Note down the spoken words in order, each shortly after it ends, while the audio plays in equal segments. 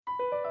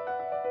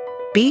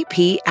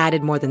BP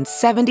added more than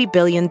 $70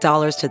 billion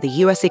to the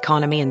U.S.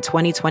 economy in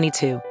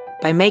 2022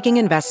 by making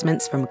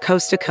investments from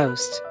coast to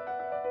coast.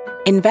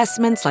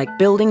 Investments like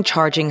building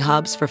charging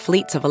hubs for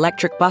fleets of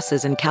electric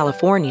buses in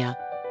California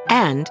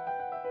and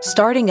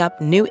starting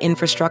up new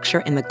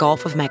infrastructure in the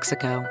Gulf of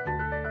Mexico.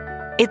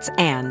 It's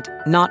and,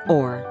 not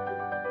or.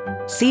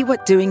 See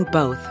what doing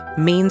both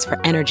means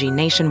for energy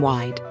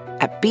nationwide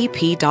at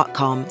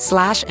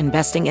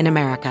bp.com/investing in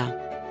America.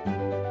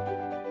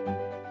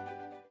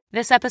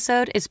 This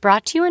episode is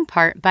brought to you in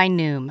part by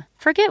Noom.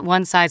 Forget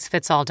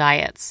one-size-fits-all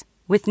diets.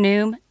 With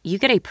Noom, you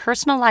get a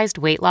personalized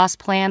weight loss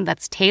plan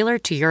that's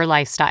tailored to your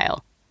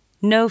lifestyle.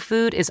 No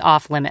food is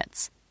off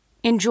limits.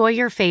 Enjoy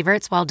your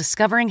favorites while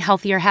discovering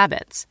healthier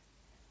habits.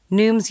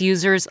 Noom's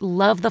users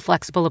love the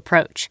flexible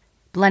approach,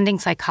 blending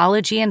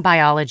psychology and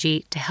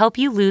biology to help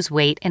you lose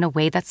weight in a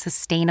way that's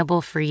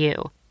sustainable for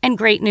you. And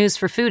great news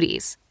for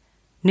foodies.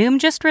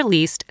 Noom just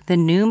released the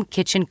Noom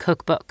Kitchen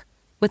Cookbook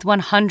with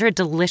 100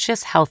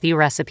 delicious, healthy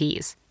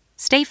recipes.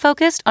 Stay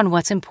focused on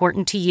what's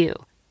important to you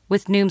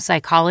with Noom's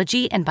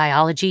psychology and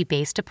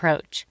biology-based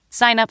approach.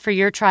 Sign up for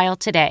your trial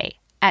today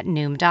at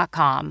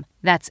Noom.com.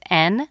 That's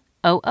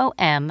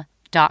NOOM.com.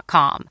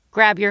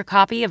 Grab your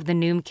copy of The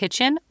Noom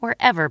Kitchen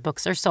wherever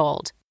books are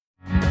sold.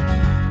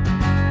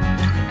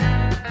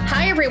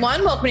 Hi,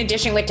 everyone. Welcome to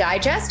Dishing with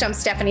Digest. I'm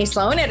Stephanie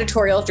Sloan,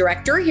 editorial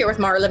director, here with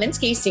Mara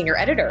Levinsky, senior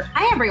editor.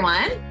 Hi,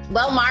 everyone.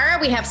 Well, Mara,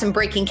 we have some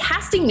breaking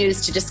casting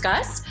news to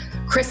discuss.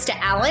 Krista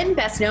Allen,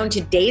 best known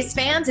to Days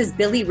fans as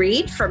Billy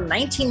Reed from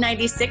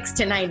 1996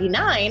 to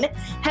 99,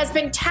 has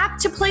been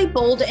tapped to play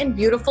Bold and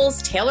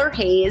Beautiful's Taylor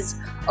Hayes,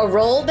 a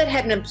role that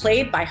had been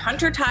played by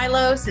Hunter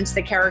Tylo since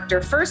the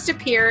character first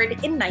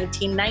appeared in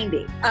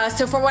 1990.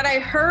 So from what I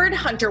heard,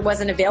 Hunter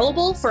wasn't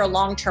available for a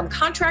long-term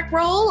contract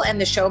role, and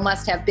the show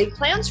must have big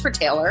plans for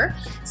Taylor,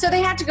 so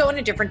they had to go in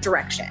a different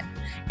direction.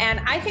 And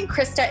I think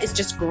Krista is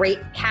just great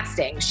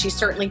casting. She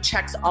certainly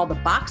checks all the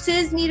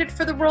boxes needed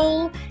for the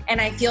role, and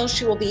I feel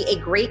she will be a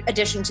great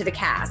addition to the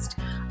cast.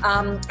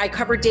 I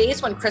covered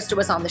Days when Krista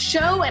was on the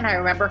show, and I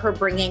remember her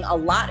bringing a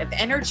lot of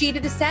energy to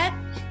the set.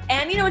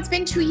 And, it's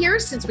been 2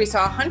 years since we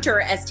saw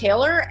Hunter as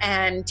Taylor,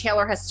 and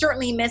Taylor has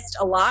certainly missed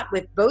a lot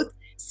with both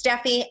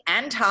Steffi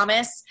and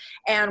Thomas.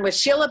 And with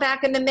Sheila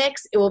back in the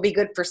mix, it will be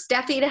good for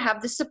Steffi to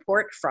have the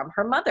support from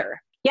her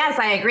mother. Yes,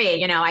 I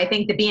agree. I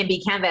think the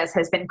B&B Canvas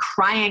has been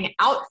crying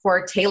out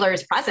for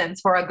Taylor's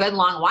presence for a good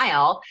long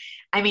while.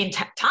 I mean,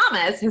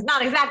 Thomas has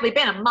not exactly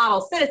been a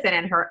model citizen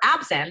in her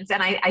absence.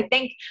 And I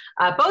think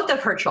both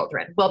of her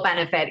children will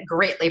benefit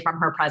greatly from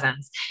her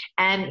presence.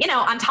 And,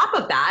 on top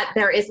of that,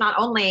 there is not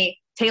only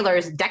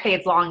Taylor's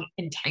decades-long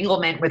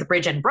entanglement with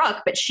Bridge and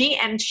Brooke, but she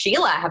and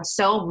Sheila have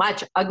so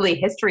much ugly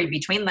history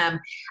between them.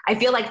 I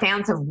feel like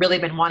fans have really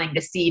been wanting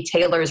to see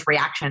Taylor's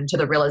reaction to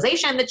the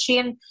realization that she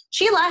and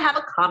Sheila have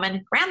a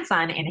common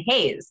grandson in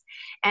Hayes.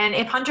 And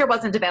if Hunter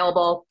wasn't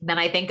available, then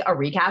I think a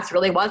recast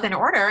really was in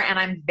order, and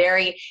I'm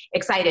very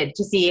excited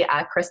to see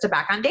Krista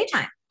back on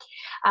daytime.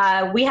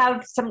 We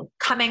have some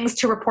comings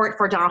to report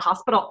for General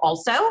Hospital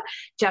also.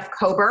 Jeff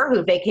Kober,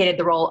 who vacated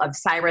the role of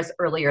Cyrus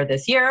earlier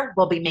this year,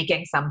 will be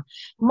making some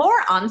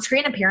more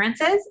on-screen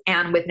appearances.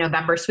 And with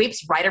November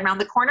sweeps right around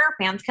the corner,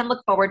 fans can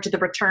look forward to the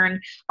return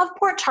of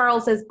Port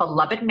Charles's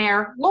beloved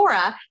mayor,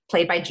 Laura,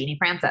 played by Jeannie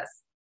Francis.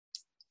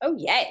 Oh,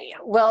 yay.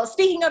 Well,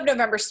 speaking of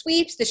November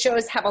sweeps, the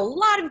shows have a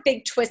lot of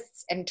big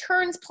twists and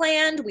turns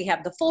planned. We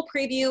have the full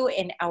preview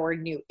in our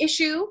new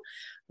issue.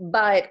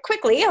 But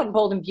quickly, on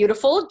Bold and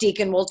Beautiful,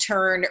 Deacon will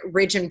turn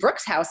Ridge and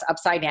Brooke's house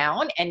upside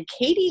down, and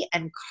Katie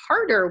and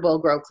Carter will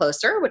grow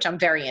closer, which I'm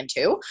very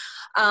into.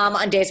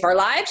 On Days of Our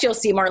Lives, you'll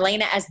see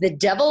Marlena as the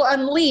Devil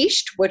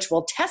Unleashed, which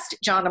will test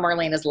John and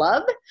Marlena's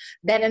love.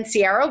 Ben and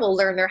Sierra will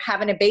learn they're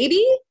having a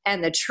baby,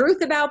 and the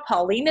truth about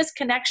Paulina's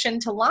connection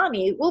to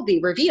Lonnie will be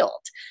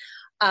revealed.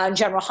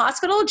 General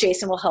Hospital,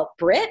 Jason will help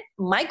Britt,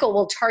 Michael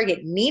will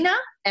target Nina,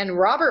 and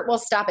Robert will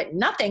stop at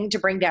nothing to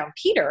bring down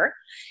Peter.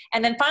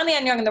 And then finally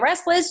on Young and the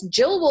Restless,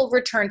 Jill will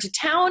return to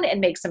town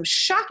and make some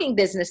shocking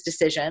business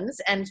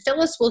decisions, and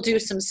Phyllis will do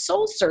some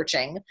soul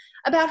searching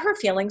about her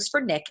feelings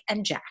for Nick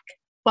and Jack.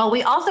 Well,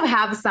 we also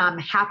have some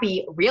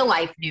happy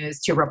real-life news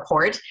to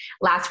report.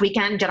 Last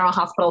weekend, General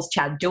Hospital's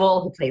Chad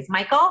Duell, who plays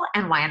Michael,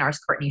 and YNR's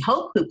Courtney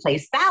Hope, who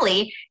plays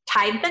Sally,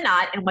 tied the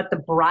knot in what the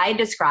bride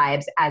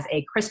describes as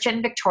a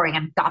Christian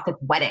Victorian Gothic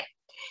wedding.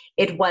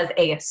 It was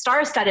a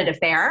star-studded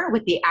affair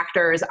with the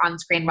actors'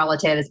 on-screen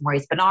relatives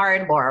Maurice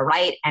Bernard, Laura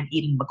Wright, and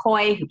Eden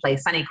McCoy, who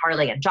plays Sunny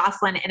Carly and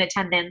Jocelyn, in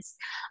attendance,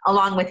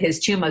 along with his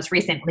two most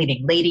recent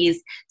leading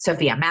ladies,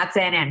 Sophia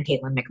Matson and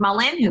Caitlin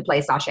McMullen, who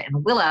play Sasha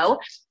and Willow,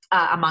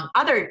 among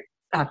other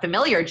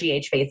familiar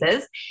GH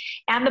faces.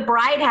 And the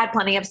bride had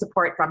plenty of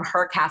support from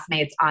her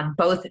castmates on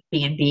both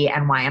B&B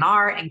and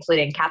YNR,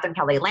 including Catherine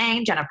Kelly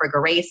Lang, Jennifer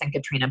Gerace, and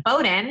Katrina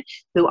Bowden,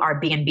 who are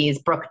B&B's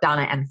Brooke,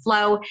 Donna, and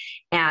Flo.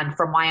 And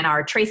from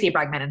YNR, Tracy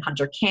Bregman and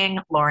Hunter King,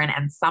 Lauren,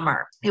 and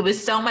Summer. It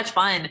was so much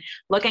fun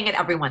looking at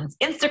everyone's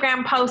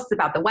Instagram posts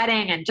about the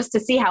wedding and just to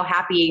see how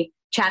happy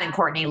Chad and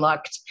Courtney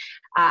looked.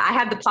 I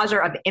had the pleasure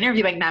of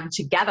interviewing them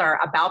together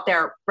about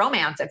their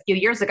romance a few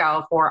years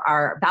ago for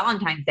our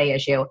Valentine's Day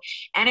issue.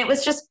 And it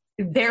was just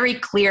very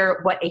clear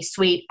what a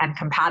sweet and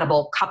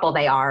compatible couple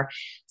they are.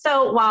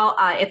 So while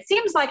it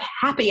seems like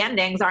happy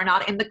endings are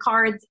not in the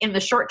cards in the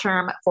short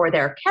term for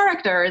their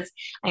characters,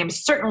 I am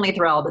certainly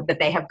thrilled that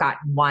they have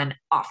gotten one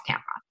off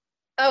camera.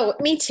 Oh,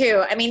 me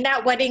too. I mean,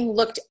 that wedding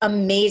looked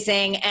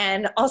amazing.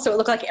 And also it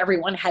looked like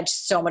everyone had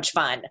so much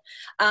fun.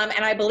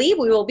 And I believe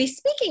we will be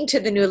speaking to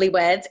the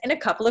newlyweds in a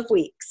couple of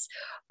weeks.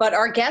 But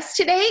our guest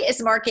today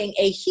is marking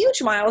a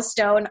huge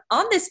milestone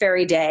on this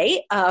very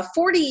day,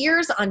 40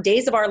 years on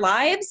Days of Our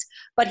Lives.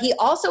 But he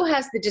also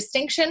has the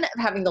distinction of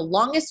having the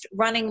longest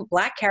running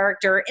Black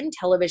character in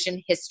television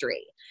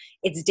history.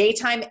 It's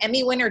daytime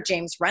Emmy winner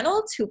James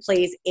Reynolds, who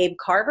plays Abe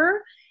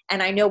Carver.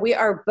 And I know we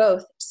are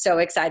both so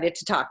excited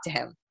to talk to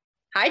him.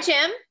 Hi,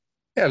 Jim.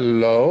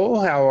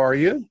 Hello, how are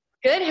you?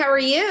 Good, how are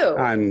you?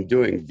 I'm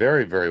doing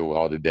very, very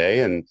well today,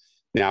 and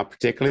now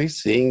particularly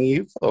seeing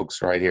you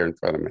folks right here in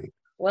front of me.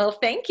 Well,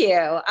 thank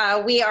you.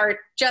 We are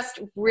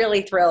just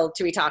really thrilled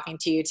to be talking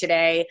to you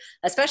today,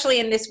 especially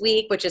in this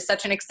week, which is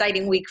such an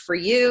exciting week for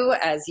you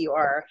as you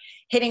are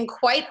hitting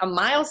quite a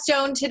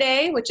milestone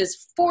today, which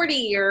is 40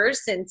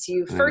 years since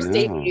you first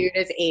debuted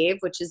as Abe,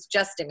 which is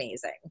just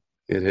amazing.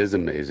 It is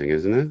amazing,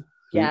 isn't it?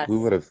 Yes.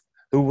 Who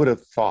would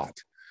have thought?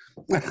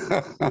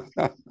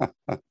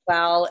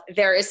 Well,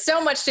 there is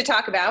so much to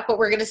talk about, but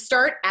we're going to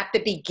start at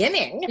the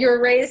beginning. You were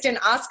raised in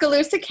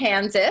Oskaloosa,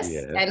 Kansas,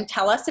 Yes. And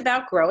tell us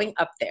about growing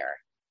up there.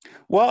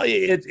 Well,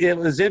 it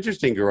was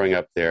interesting growing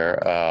up there.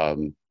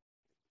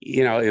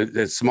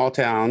 It's small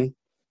town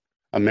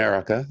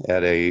America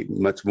at a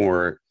much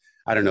more,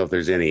 I don't know if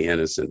there's any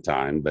innocent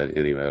time, but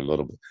anyway,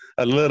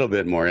 a little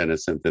bit more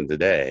innocent than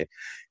today.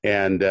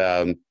 And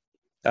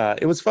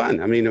it was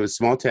fun. I mean, it was a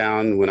small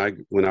town. When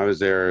I was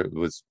there, it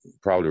was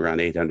probably around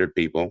 800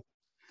 people.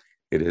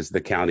 It is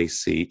the county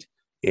seat.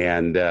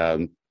 And,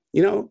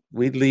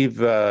 we'd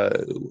leave,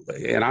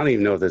 and I don't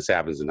even know if this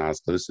happens in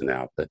Oskaloosa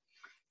now, but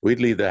we'd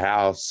leave the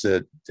house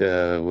at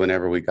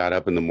whenever we got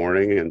up in the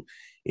morning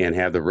and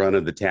have the run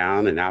of the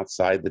town and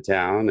outside the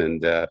town.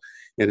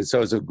 And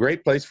so it's a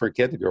great place for a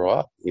kid to grow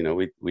up.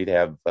 We'd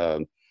have,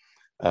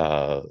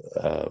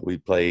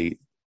 we'd play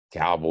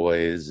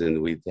cowboys,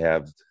 and we'd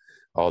have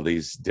all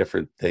these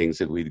different things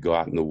that we'd go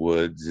out in the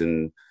woods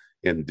and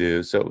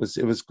do. So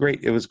it was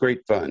great. It was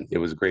great fun. It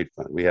was great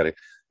fun. We had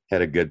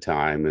a good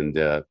time.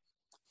 And,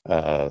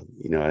 I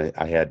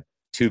had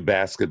 2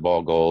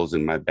 basketball goals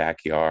in my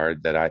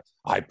backyard that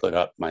I put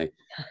up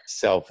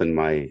myself in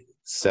my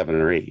 7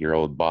 or 8 year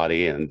old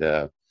body. And,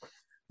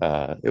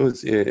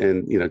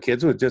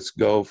 kids would just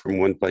go from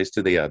one place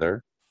to the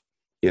other,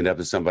 end up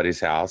at somebody's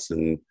house,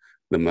 and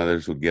the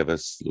mothers would give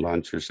us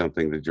lunch or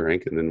something to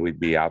drink. And then we'd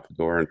be out the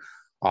door and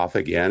off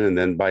again. And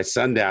then by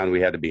sundown,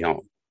 we had to be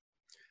home.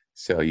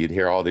 So you'd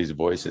hear all these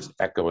voices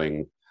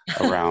echoing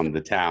around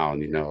the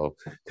town,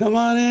 come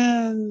on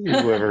in,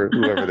 whoever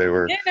they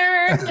were,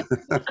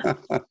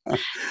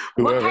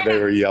 whoever they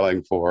were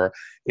yelling for.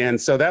 And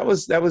so that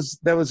was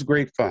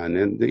great fun.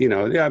 And,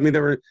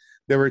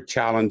 there were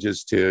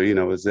challenges too,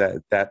 it was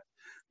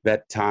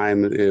that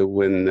time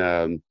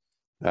when,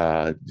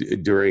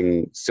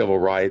 during civil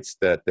rights,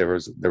 that there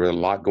was a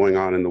lot going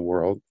on in the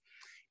world.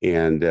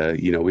 And,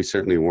 we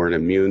certainly weren't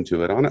immune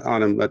to it on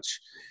a much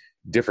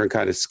different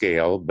kind of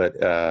scale, but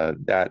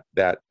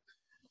that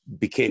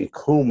became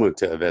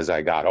cumulative as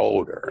I got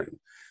older and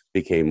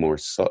became more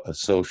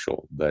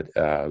social. But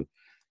a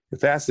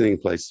fascinating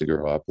place to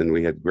grow up. And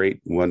we had great,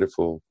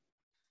 wonderful,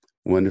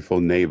 wonderful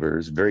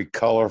neighbors, very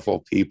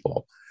colorful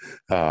people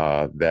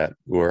that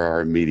were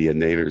our immediate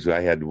neighbors.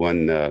 I had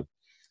one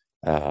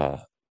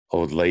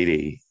old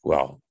lady,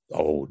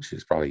 old.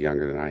 She's probably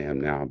younger than I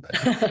am now,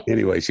 but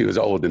anyway, she was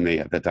old to me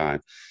at the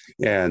time.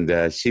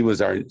 And she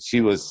was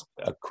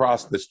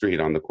across the street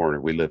on the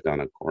corner. We lived on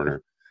a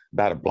corner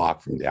about a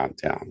block from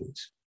downtown,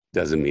 which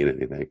doesn't mean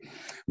anything.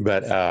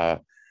 But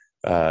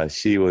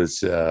she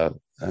was,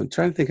 I'm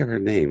trying to think of her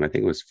name. I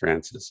think it was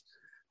Frances,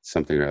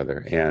 something or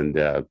other.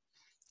 And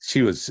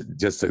she was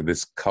just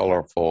this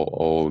colorful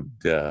old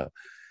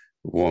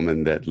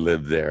woman that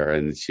lived there.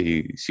 And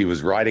she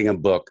was writing a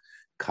book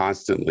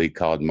constantly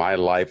called My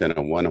Life in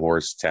a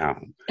One-Horse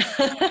Town.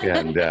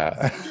 And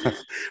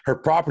her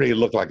property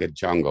looked like a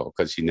jungle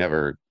because she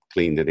never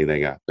cleaned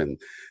anything up. And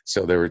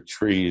so there were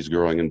trees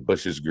growing and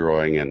bushes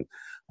growing and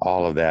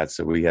all of that.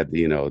 So we had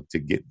to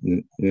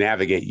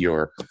navigate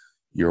your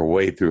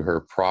way through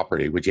her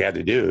property, which you had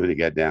to do to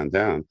get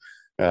downtown,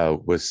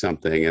 was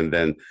something. And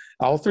then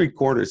all 3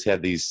 corners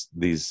had these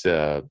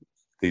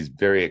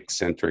very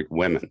eccentric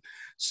women.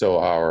 So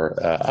our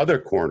other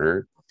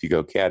corner, if you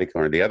go catty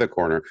corner, the other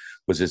corner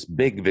was this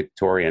big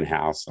Victorian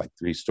house, like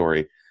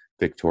 3-story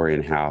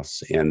Victorian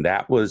house. And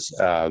that was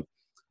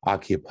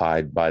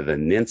occupied by the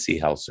Nancy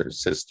Helser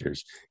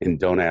sisters. And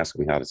don't ask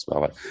me how to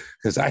spell it,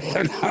 because I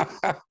don't know.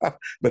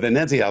 But the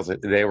Nancy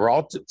Helser, they were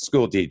all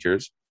school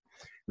teachers.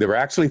 There were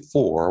actually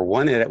four.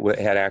 One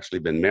had actually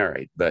been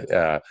married, but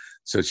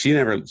so she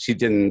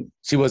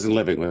wasn't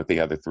living with the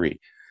other three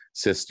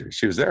sisters.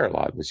 She was there a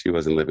lot, but she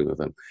wasn't living with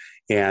them.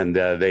 And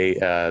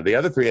the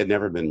other three had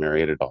never been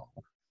married at all.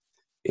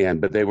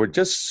 But they were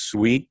just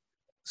sweet,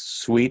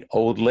 sweet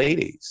old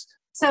ladies.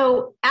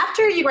 So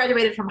after you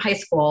graduated from high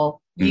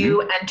school,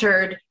 you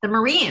entered the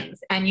Marines,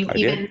 and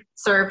you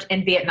served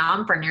in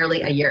Vietnam for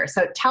nearly a year.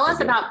 So tell us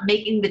about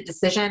making the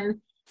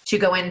decision to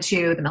go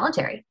into the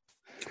military.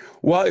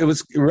 Well, it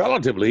was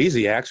relatively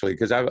easy, actually,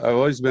 because I've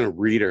always been a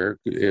reader,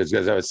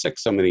 because I was sick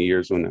so many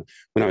years when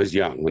I was a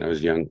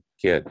young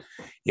kid.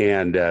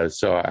 And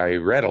so I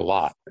read a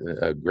lot,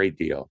 a great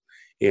deal.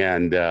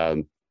 And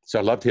so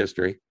I loved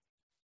history.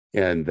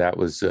 And that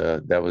was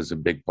a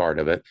big part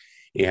of it.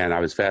 And I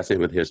was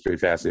fascinated with history,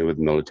 fascinated with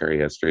military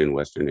history and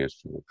Western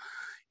history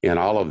and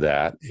all of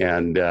that.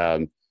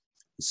 And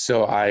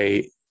so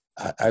I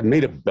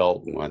made a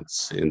belt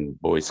once in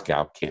Boy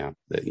Scout camp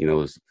that,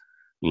 those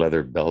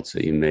leather belts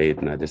that you made.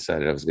 And I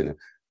decided I was going to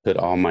put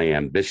all my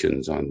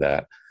ambitions on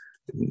that,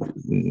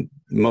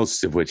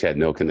 most of which had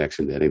no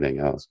connection to anything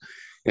else.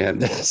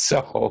 And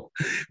so,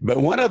 but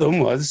one of them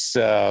was,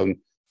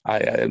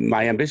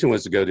 my ambition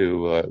was to go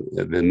to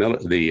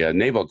the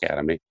Naval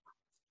Academy,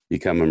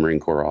 become a Marine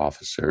Corps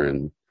officer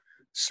and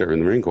serve in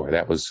the Marine Corps.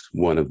 That was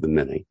one of the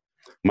many.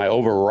 My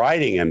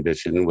overriding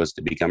ambition was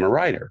to become a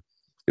writer,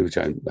 which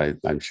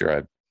I'm sure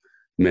I've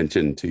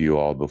mentioned to you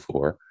all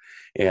before.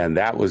 And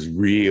that was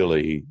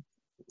really,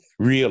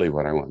 really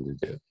what I wanted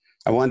to do.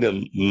 I wanted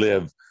to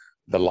live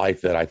the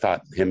life that I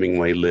thought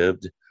Hemingway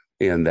lived.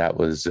 And that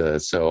was,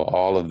 so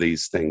all of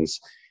these things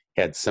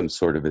had some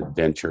sort of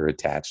adventure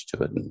attached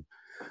to it.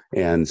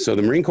 And so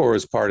the Marine Corps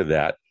was part of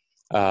that.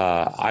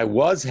 I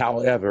was,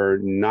 however,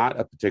 not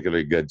a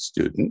particularly good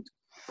student.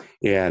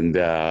 And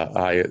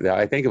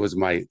I think it was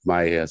my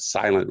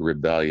silent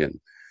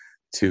rebellion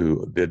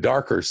to the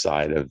darker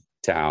side of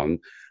town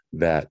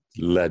that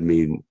led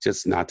me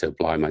just not to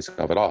apply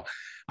myself at all.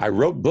 I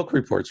wrote book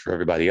reports for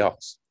everybody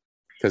else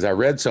because I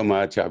read so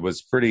much. I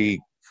was pretty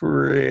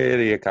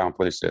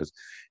accomplished as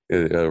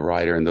a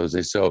writer in those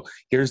days. So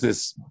here's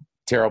this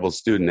terrible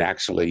student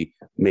actually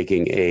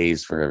making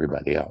A's for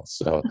everybody else.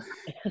 So,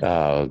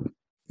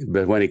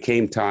 but when it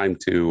came time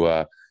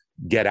to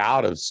get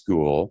out of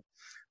school,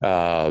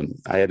 I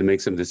had to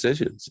make some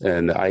decisions.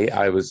 And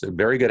I was a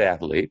very good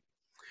athlete.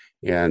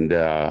 And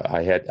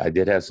I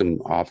did have some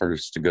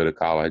offers to go to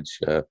college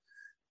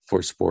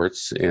for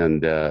sports.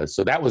 And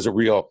so that was a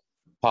real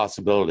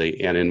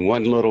possibility. And in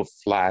one little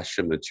flash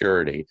of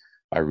maturity,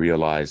 I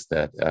realized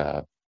that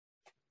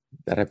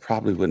I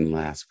probably wouldn't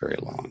last very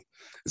long.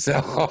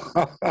 So,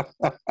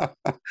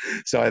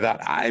 so I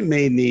thought I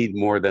may need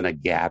more than a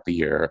gap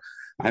year.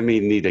 I may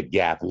need a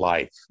gap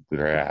life,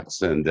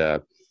 perhaps.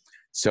 And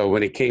so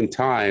when it came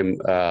time,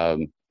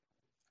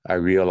 I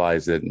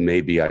realized that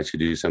maybe I should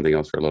do something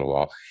else for a little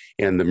while.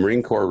 And the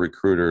Marine Corps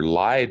recruiter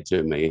lied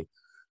to me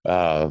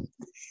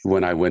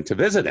when I went to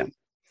visit him.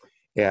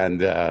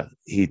 And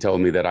he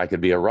told me that I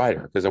could be a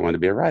writer because I wanted to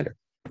be a writer.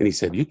 And he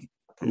said,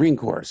 Marine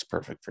Corps is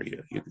perfect for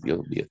you.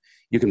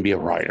 You can be a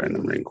writer in the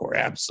Marine Corps.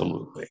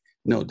 Absolutely.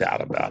 No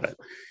doubt about it.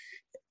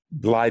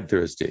 Lied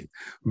through his teeth.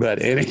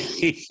 But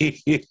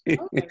anyway,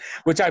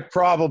 which I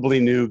probably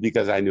knew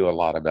because I knew a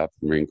lot about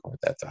the Marine Corps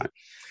at that time.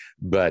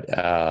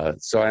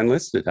 But so I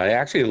enlisted. I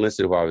actually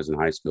enlisted while I was in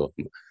high school,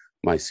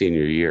 my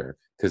senior year,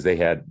 because they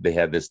had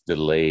this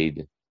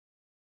delayed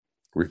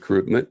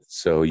recruitment.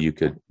 So you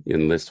could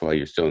enlist while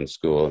you're still in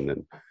school, and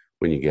then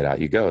when you get out,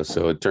 you go.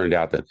 So it turned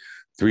out that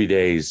 3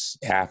 days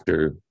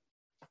after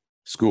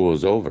school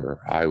was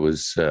over, I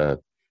was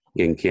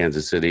in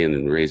Kansas City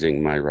and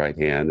raising my right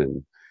hand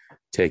and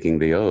taking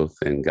the oath,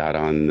 and got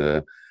on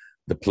the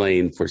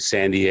plane for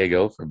San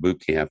Diego for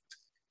boot camp.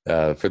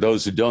 For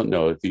those who don't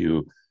know,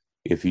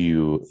 if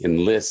you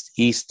enlist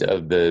east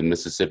of the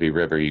Mississippi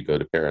River, you go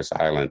to Parris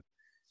Island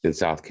in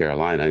South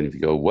Carolina. And if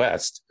you go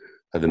west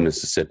of the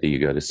Mississippi, you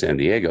go to San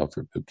Diego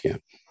for boot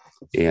camp.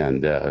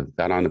 And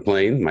got on the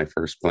plane, my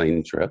first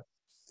plane trip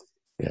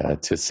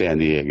to San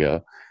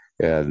Diego.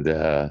 And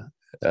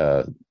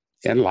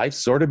life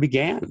sort of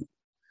began.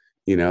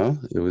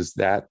 It was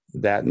that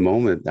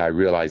moment I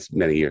realized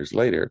many years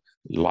later,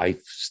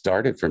 life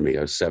started for me.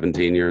 I was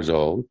 17 years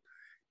old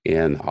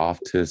and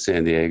off to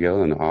San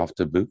Diego and off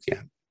to boot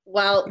camp.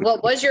 Well,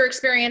 what was your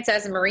experience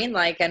as a Marine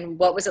like, and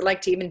what was it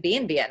like to even be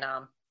in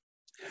Vietnam?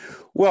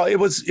 Well, it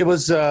was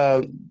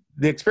the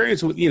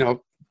experience,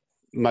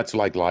 much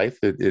like life,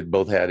 it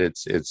both had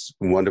its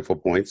wonderful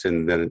points,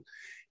 and then it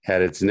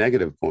had its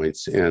negative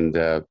points. And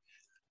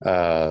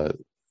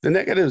the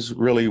negatives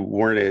really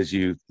weren't as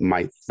you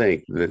might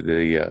think.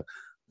 The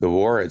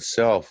war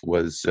itself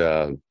was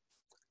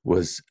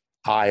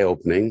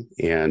eye-opening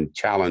and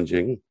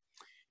challenging,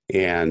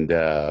 and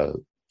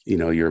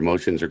your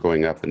emotions are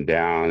going up and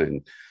down,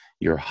 and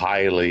you're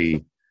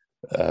highly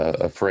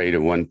afraid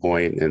at one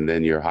point, and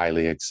then you're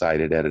highly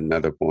excited at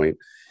another point.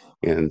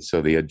 And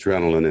so the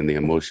adrenaline and the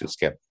emotions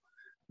kept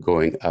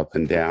going up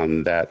and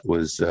down. That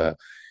was,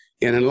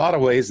 in a lot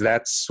of ways,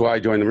 that's why I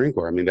joined the Marine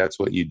Corps. I mean, that's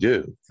what you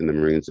do in the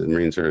Marines. The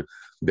Marines are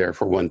there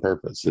for one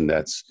purpose, and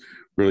that's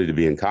really to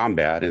be in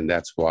combat. And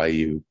that's why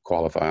you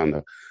qualify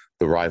on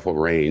the rifle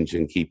range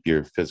and keep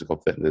your physical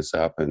fitness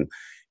up. And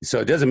so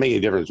it doesn't make any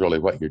difference really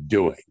what you're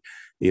doing.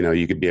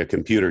 You could be a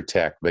computer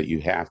tech, but you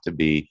have to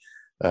be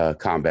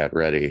combat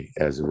ready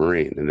as a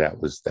Marine. And that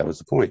was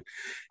the point.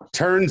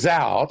 Turns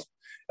out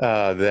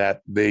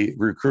that the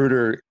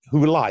recruiter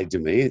who lied to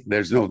me,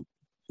 there's no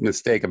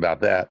mistake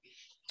about that,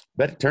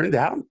 but it turned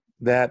out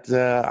that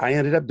I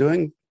ended up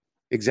doing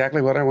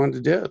exactly what I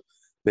wanted to do.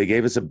 They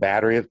gave us a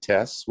battery of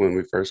tests when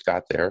we first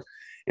got there,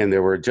 and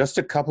there were just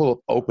a couple of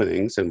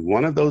openings, and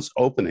one of those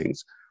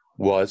openings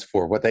was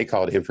for what they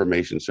called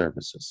information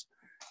services,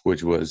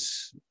 which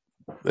was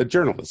a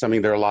journalist. I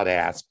mean, there are a lot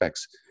of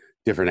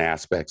different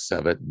aspects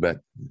of it, but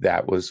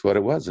that was what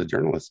it was, a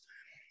journalist.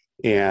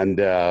 And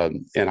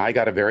I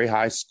got a very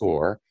high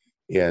score,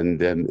 and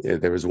then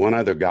there was one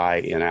other guy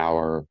in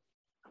our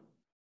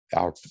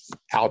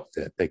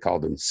outfit. They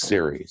called them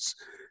series,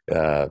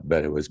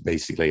 but it was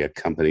basically a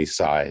company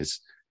size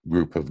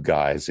group of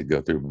guys that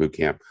go through boot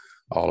camp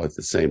all at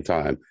the same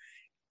time.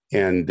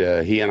 And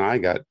he and I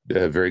got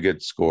very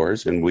good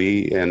scores, and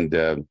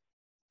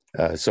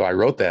so I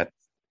wrote that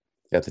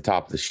at the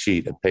top of the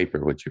sheet of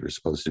paper, what you were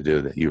supposed to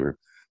do,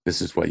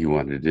 this is what you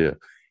wanted to do.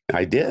 And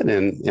I did,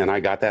 and I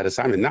got that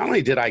assignment. Not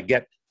only did I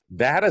get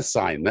that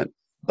assignment,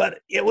 but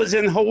it was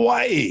in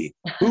Hawaii.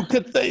 Who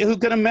could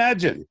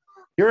imagine?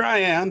 Here I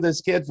am,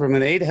 this kid from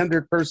an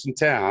 800-person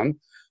town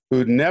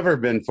who'd never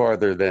been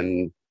farther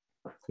than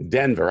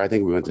Denver. I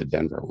think we went to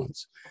Denver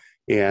once.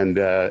 And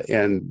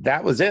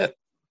that was it.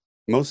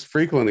 Most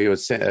frequently, it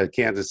was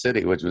Kansas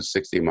City, which was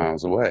 60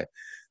 miles away.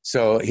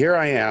 So here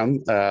I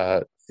am.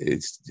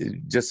 It's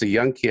just a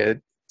young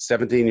kid,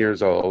 17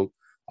 years old,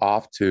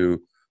 off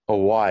to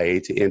Hawaii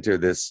to enter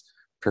this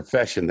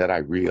profession that I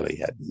really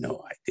had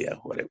no idea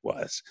what it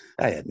was.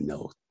 I had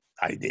no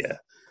idea.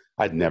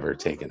 I'd never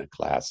taken a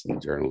class in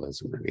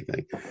journalism or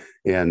anything.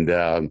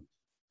 And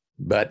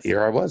but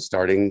here I was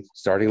starting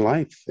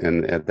life.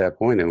 And at that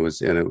point, it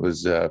was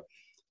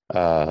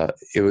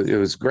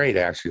great,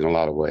 actually, in a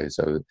lot of ways.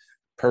 So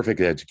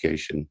perfect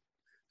education.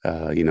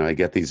 I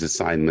get these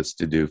assignments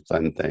to do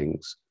fun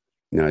things.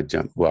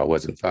 It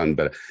wasn't fun,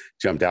 but I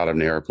jumped out of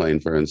an airplane,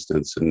 for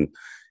instance, and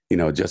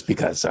just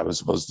because I was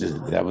supposed to,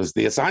 that was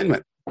the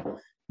assignment.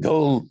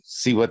 Go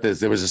see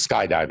there was a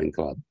skydiving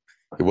club.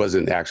 It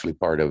wasn't actually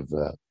part of,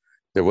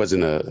 there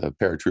wasn't a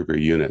paratrooper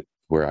unit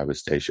where I was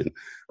stationed,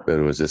 but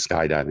it was a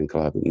skydiving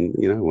club. And,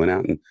 went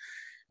out and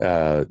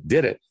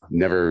did it.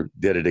 Never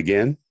did it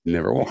again.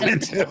 Never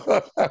wanted to.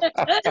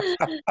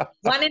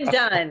 One and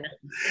done.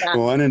 Yeah.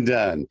 One and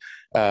done.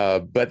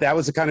 But that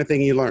was the kind of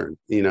thing you learned.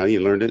 You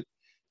learned it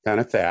kind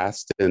of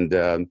fast. And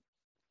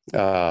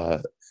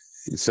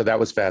so that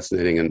was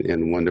fascinating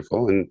and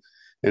wonderful. And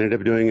ended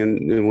up doing,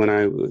 and when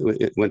I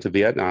went to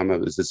Vietnam,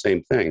 it was the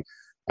same thing.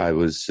 I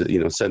was,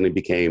 suddenly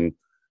became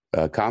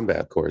a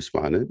combat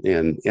correspondent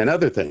and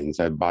other things.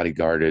 I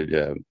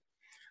bodyguarded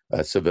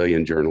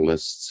civilian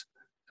journalists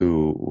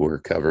who were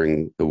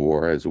covering the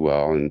war as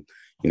well. And,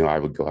 I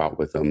would go out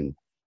with them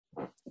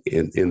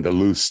in the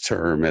loose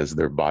term as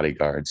their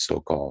bodyguards,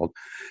 so-called.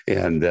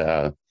 And,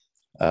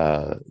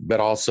 but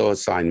also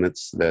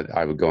assignments that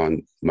I would go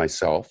on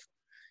myself.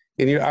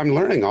 And I'm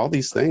learning all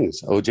these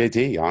things,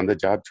 OJT,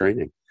 on-the-job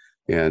training.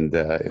 And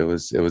it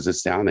was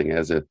astounding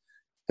as a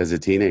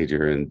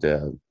teenager.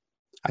 And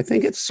I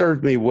think it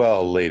served me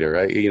well later.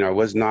 I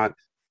was not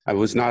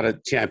a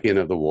champion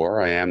of the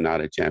war. I am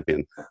not a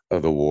champion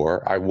of the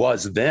war. I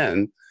was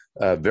then,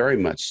 very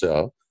much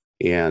so.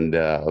 And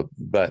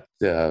but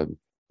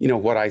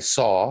what I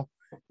saw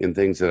in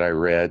things that I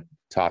read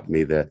taught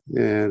me that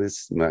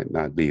this might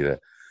not be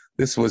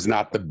this was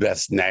not the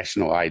best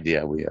national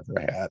idea we ever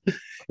had.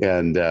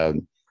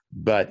 And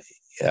but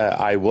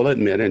I will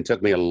admit, and it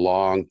took me a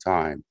long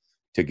time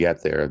to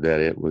get there, that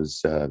it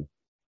was a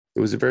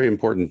very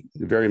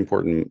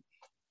important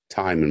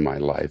time in my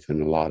life,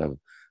 and a lot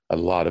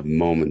of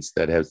moments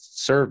that have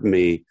served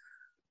me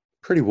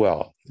pretty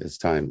well as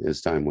time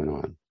went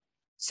on.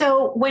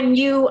 So when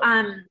you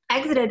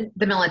exited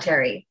the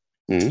military,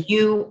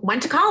 you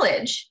went to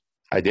college.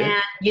 I did.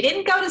 And you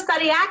didn't go to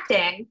study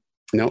acting.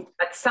 Nope.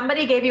 But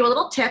somebody gave you a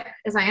little tip,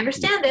 as I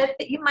understand it,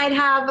 that you might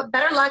have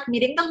better luck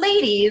meeting the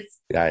ladies.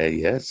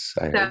 Yes.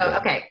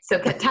 Okay. So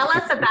tell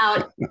us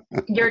about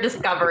your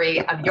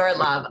discovery of your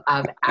love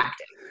of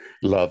acting.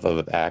 Love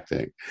of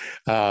acting.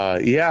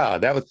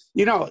 That was,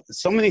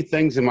 so many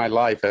things in my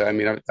life. I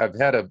mean, I've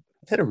had a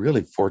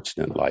really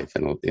fortunate life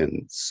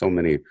in so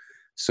many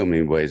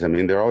ways. I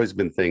mean, there have always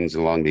been things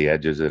along the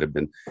edges that have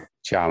been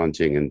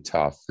challenging and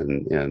tough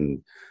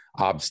and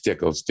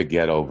obstacles to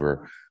get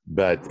over.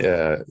 But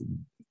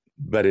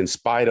in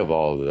spite of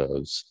all of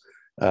those,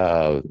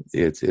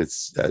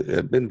 it's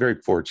I've been very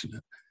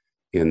fortunate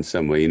in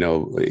some way.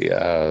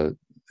 The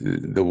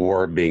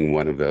war being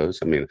one of those.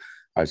 I mean,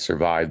 I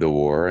survived the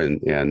war,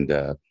 and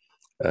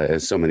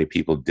as so many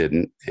people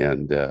didn't,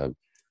 and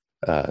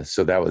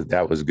so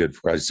that was good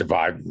for. I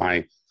survived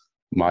my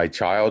my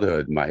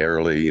childhood, my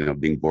early,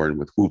 being born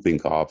with whooping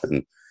cough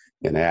and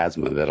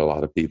asthma that a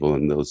lot of people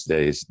in those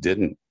days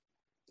didn't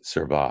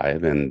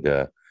survive.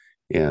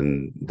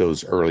 And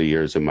those early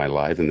years of my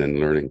life, and then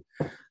learning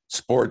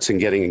sports and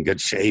getting in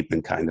good shape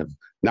and kind of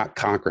not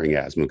conquering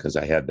asthma, because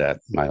I had that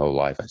my whole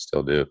life. I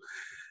still do.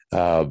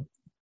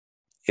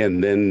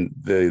 And then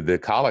the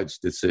college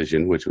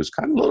decision, which was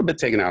kind of a little bit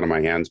taken out of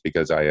my hands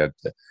because I had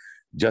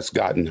just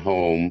gotten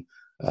home.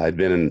 I'd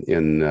been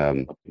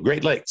in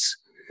Great Lakes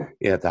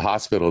at the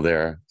hospital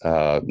there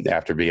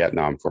after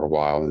Vietnam for a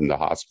while, in the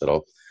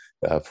hospital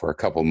for a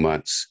couple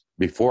months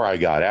before I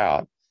got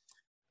out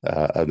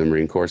of the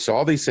Marine Corps. So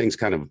all these things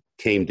kind of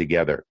came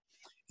together.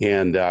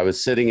 And I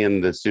was sitting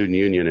in the student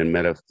union and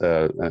met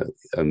a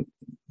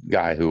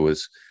guy who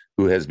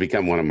has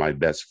become one of my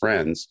best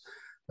friends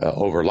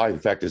over life. In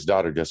fact, his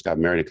daughter just got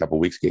married a couple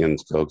of weeks ago.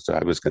 So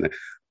I was going to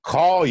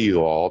call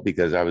you all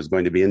because I was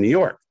going to be in New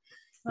York.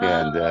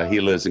 And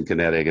he lives in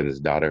Connecticut, and his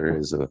daughter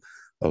is a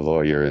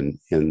lawyer in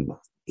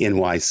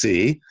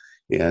NYC.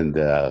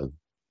 And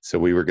so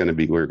we were going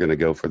to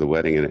go for the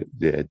wedding, and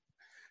it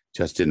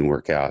just didn't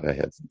work out. I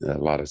had a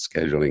lot of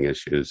scheduling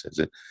issues, as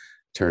it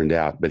turned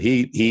out. But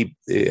we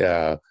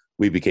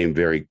became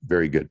very,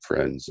 very good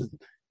friends and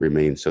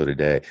remain so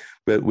today.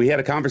 But we had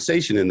a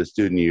conversation in the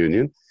student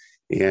union,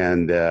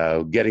 and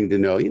getting to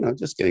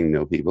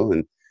know people,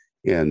 and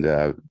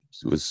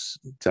was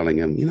telling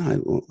him,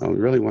 I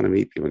really want to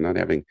meet people. Not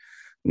having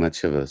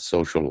much of a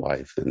social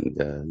life, and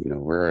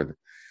where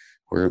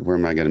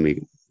am I going to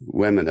meet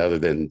women other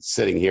than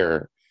sitting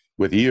here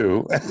with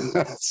you,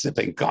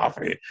 sipping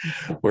coffee?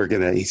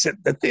 He said,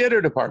 the theater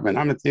department.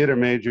 I'm a theater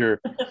major,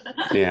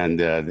 and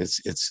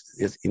it's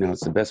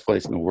the best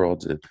place in the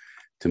world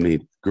to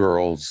meet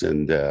girls,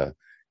 and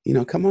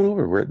come on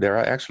over. They're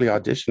actually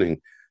auditioning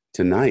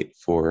tonight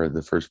for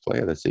the first play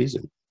of the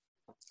season.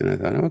 And I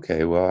thought,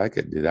 okay, well, I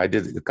could do that. I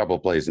did a couple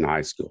of plays in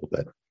high school, but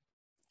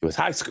it was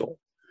high school,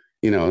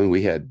 and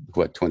we had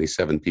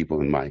 27 people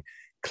in my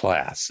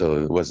class.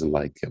 So it wasn't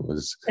like it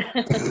was,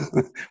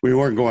 we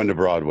weren't going to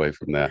Broadway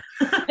from that.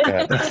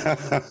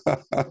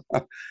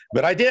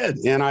 But I did,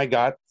 and I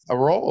got a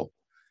role,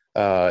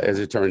 as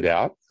it turned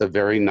out, a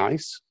very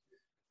nice,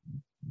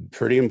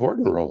 pretty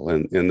important role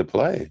in the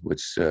play,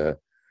 which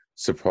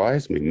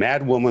surprised me.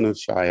 Mad Woman of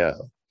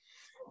Shiloh.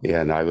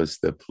 And I was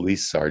the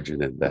police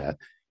sergeant in that.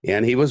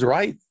 And he was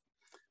right.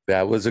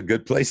 That was a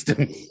good place to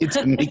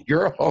meet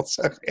girls,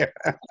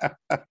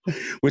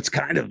 which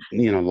kind of,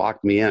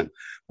 locked me in.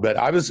 But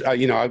I was,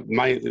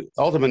 my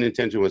ultimate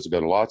intention was to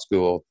go to law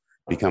school,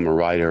 become a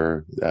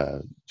writer.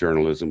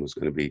 Journalism was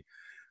going to be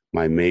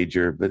my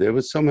major, but it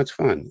was so much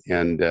fun.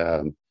 And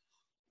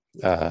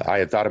I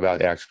had thought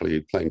about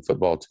actually playing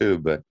football too,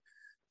 but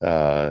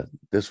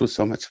this was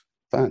so much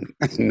fun.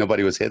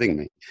 Nobody was hitting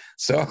me.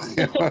 So,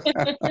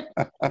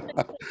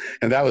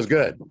 and that was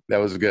good. That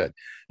was good.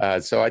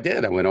 So I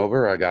did. I went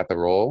over, I got the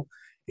role,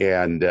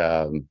 and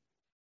I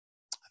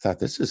thought,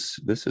 this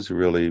is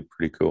really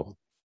pretty cool.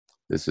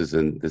 This is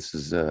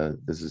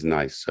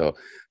nice. So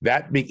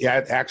that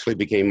actually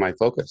became my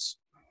focus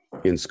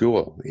in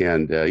school.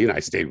 And, I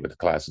stayed with the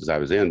classes I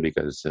was in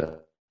because,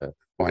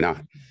 why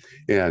not?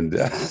 And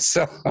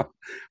so I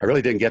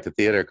really didn't get to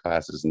theater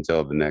classes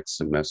until the next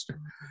semester,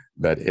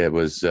 but it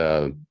was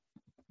kind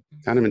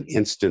of an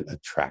instant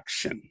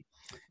attraction.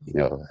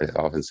 I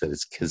often said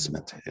it's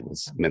kismet. It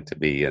was meant to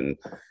be. And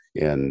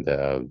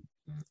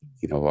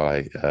while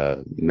I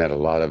met a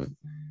lot of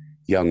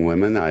young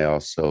women, I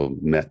also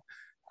met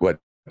what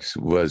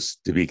was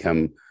to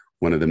become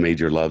one of the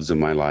major loves of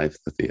my life,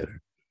 the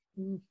theater.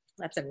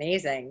 That's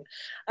amazing.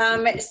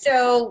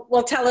 So,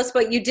 tell us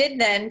what you did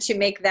then to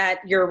make that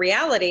your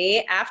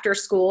reality after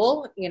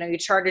school. You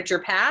charted your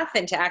path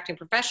into acting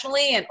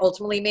professionally and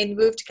ultimately made the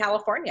move to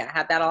California.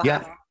 How'd that all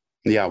happen?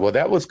 Yeah, well,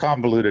 that was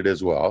convoluted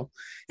as well.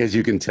 As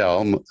you can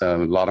tell, a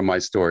lot of my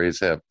stories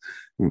have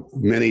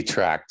many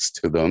tracks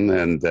to them,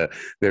 and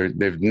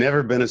they've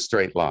never been a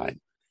straight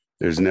line.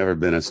 There's never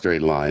been a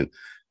straight line.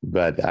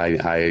 But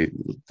I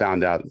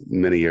found out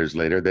many years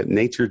later that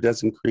nature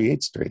doesn't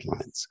create straight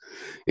lines,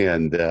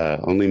 and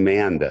only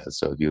man does.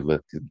 So if you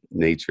look at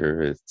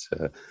nature,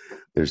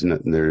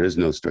 there is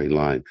no straight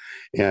line.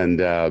 And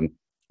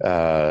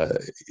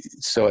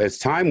so as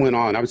time went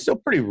on, I was still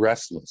pretty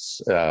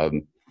restless.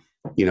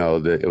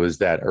 It was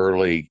that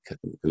early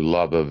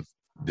love of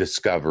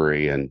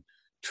discovery and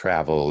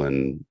travel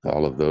and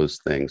all of those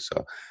things.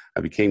 So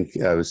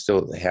I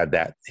still had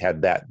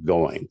that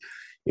going.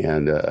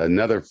 And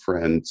another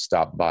friend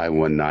stopped by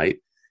one night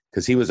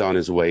because he was on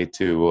his way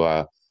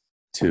to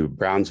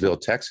Brownsville,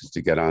 Texas,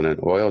 to get on an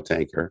oil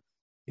tanker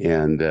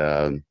and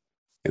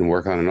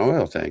work on an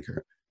oil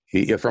tanker.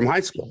 He from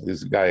high school.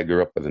 He's a guy I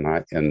grew up with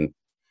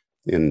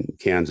in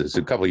Kansas,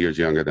 a couple of years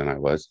younger than I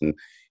was.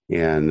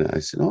 And I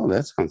said, "Oh,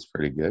 that sounds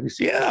pretty good." He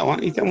said, "Yeah, why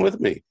don't you come with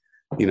me?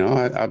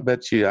 I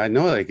bet you, I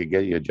know I could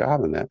get you a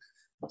job in that."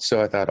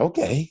 So I thought,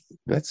 okay,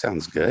 that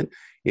sounds good.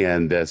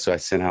 And so I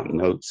sent out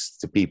notes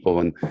to people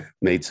and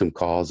made some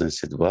calls and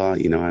said, "Well,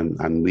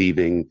 I'm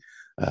leaving,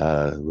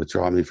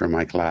 withdraw me from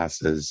my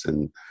classes."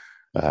 And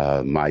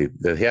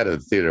The head of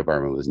the theater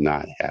department was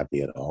not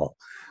happy at all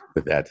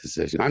with that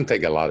decision. I'm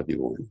thinking a lot of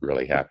people weren't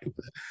really happy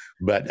with it.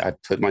 But I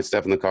put my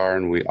stuff in the car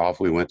and we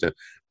went to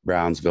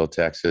Brownsville,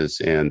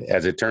 Texas. And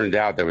as it turned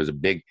out, there was a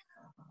big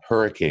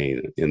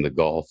hurricane in the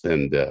Gulf.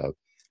 And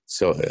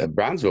so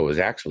Brownsville was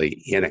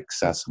actually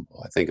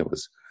inaccessible. I think it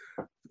was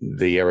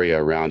the area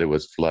around it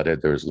was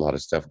flooded. There was a lot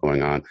of stuff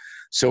going on.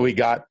 So we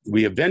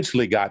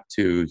eventually got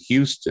to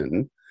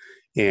Houston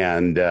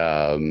and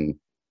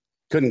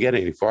couldn't get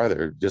any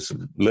farther, just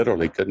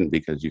literally couldn't,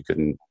 because you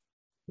couldn't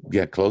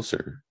get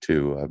closer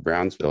to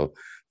Brownsville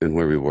than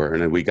where we were.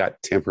 And then we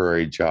got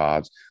temporary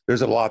jobs.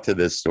 There's a lot to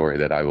this story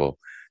that I will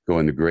go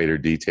into greater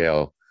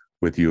detail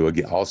with you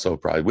again. Also,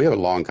 probably we have a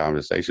long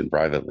conversation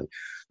privately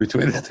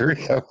between the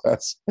three of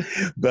us.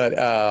 But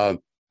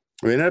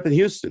we ended up in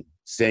Houston,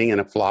 staying in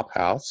a flop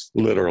house,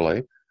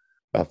 literally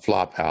a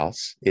flop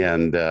house,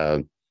 and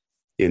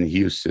in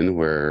Houston,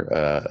 where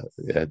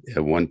at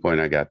one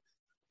point I got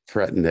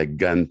threatened at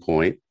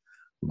gunpoint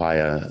by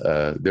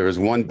there was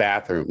one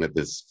bathroom at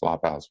this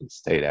flop house we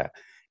stayed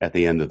at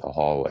the end of the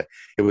hallway.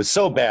 It was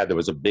so bad, there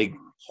was a big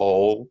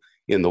hole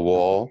in the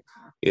wall,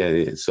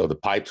 and so the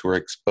pipes were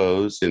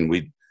exposed, and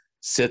we'd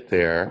sit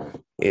there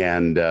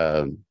and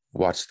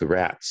watch the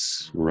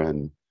rats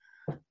run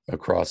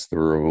across the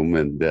room.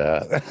 And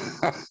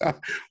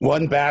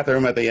one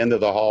bathroom at the end of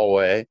the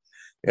hallway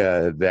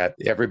that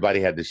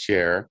everybody had to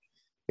share.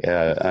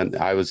 And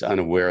I was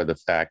unaware of the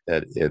fact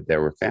that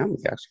there were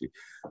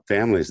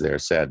families there.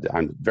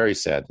 I'm very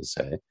sad to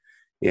say.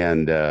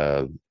 And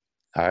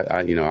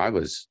I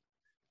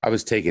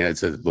was taking,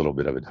 it's a little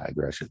bit of a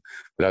digression,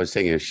 but I was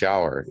taking a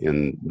shower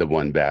in the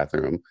one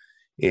bathroom,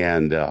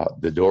 and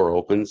the door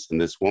opens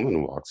and this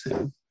woman walks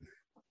in,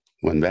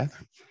 one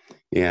bathroom,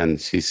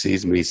 and she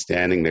sees me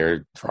standing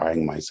there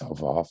drying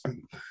myself off,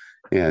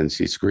 and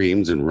she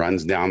screams and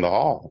runs down the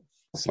hall,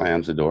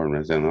 slams the door and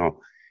runs down the hall.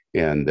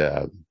 And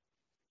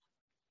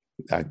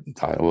I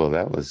thought, well,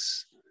 that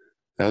was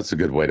a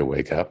good way to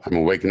wake up. I'm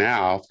awake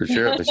now for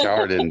sure. If the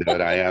shower didn't do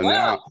it, I am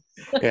now.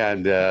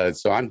 And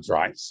so I'm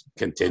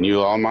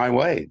continue on my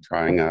way,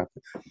 drying up.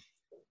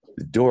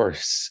 The door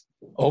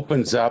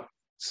opens up,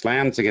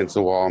 slams against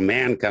the wall.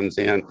 Man comes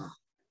in,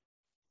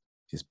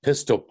 his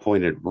pistol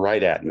pointed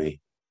right at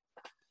me,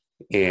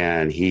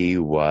 and he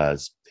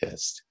was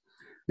pissed.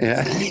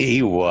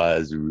 He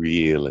was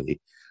really,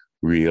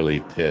 really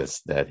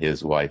pissed that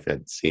his wife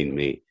had seen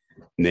me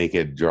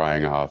naked,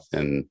 drying off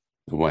in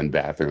the one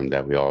bathroom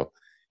that we all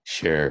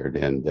shared.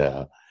 And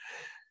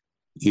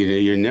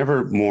you're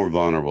never more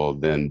vulnerable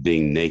than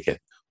being naked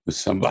with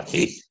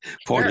somebody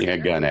pointing a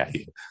gun at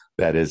you.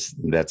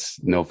 That's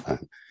no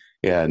fun.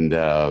 And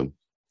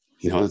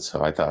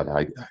so I thought,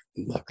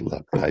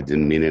 look, I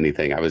didn't mean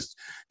anything. I was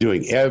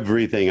doing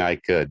everything I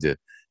could to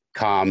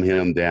calm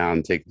him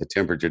down, take the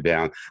temperature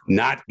down,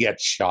 not get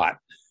shot,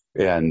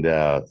 and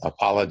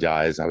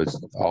apologize. I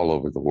was all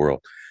over the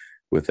world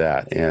with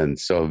that. And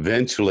so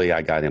eventually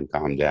I got him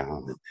calmed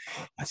down. And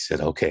I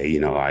said,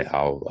 okay,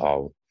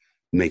 I'll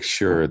make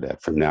sure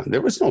that from now,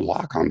 there was no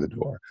lock on the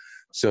door.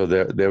 So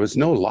there was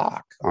no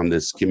lock on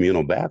this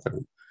communal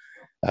bathroom.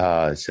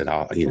 I said,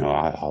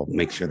 I'll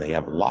make sure they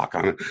have a lock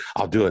on it.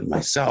 I'll do it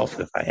myself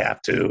if I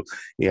have to.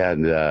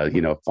 And,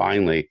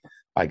 finally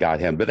I got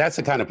him, but that's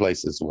the kind of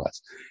place this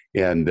was.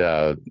 And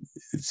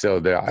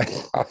so there,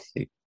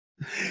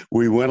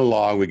 we went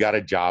along, we got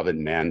a job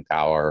in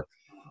Manpower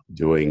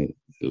doing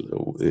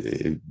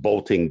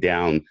bolting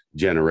down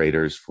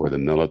generators for the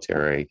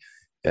military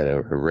at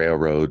a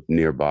railroad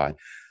nearby.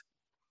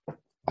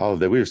 All of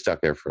that, we were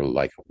stuck there for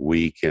like a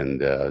week. And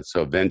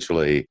so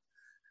eventually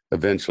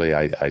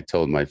I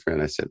told my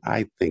friend, I said,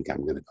 I think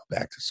I'm going to go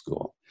back to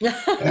school.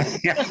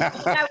 That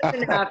was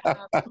enough.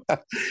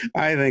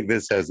 I think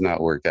this has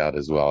not worked out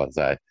as well as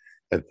I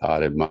had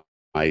thought it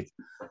might.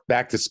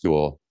 Back to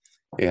school.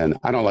 And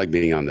I don't like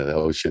being on the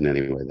ocean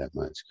anyway that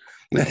much.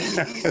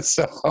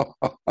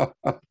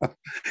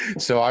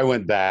 So I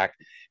went back.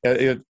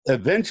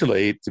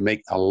 Eventually, to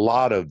make a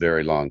lot of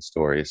very long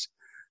stories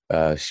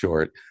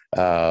short,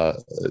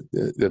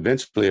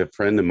 eventually a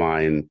friend of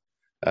mine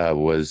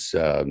was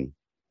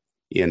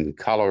in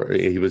Colorado.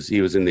 He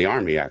was in the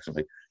Army,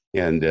 actually,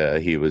 and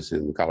he was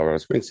in Colorado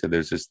Springs. So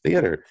there's this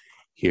theater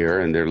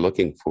here, and they're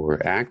looking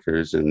for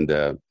actors. And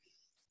I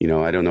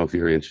don't know if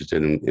you're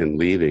interested in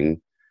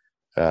leaving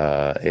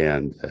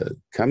and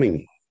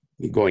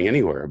going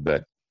anywhere,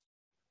 but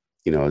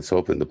it's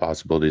open. The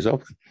possibility is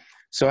open.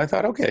 So I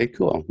thought, okay,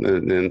 cool,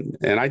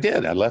 and I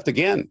did. I left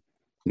again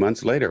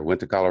months later. Went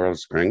to Colorado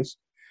Springs.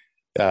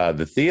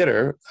 The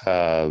theater.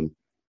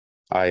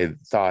 I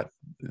thought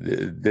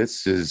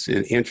this is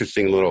an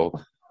interesting little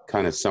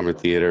kind of summer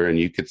theater, and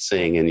you could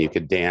sing and you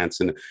could dance,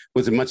 and it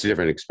was a much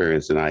different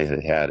experience than I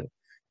had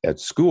at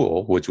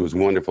school, which was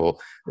wonderful.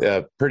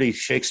 Pretty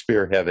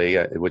Shakespeare heavy,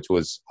 which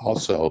was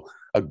also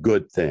a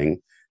good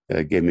thing.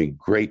 Gave me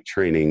great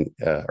training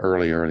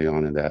early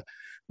on in that.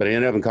 But I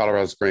ended up in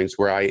Colorado Springs,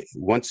 where I,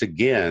 once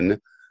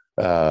again,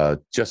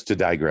 just to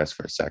digress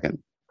for a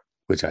second,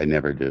 which I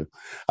never do.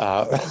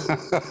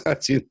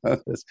 You know,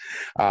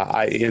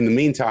 in the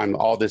meantime,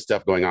 all this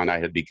stuff going on, I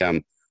had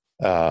become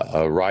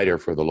a writer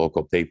for the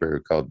local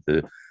paper called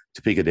the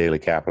Topeka Daily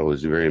Capital. It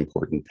was a very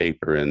important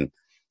paper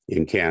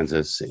in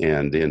Kansas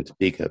and in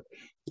Topeka.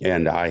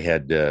 And I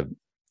had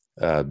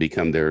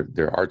become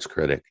their arts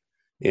critic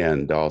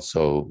and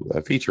also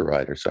a feature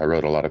writer. So I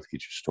wrote a lot of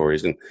feature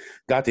stories and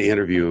got to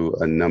interview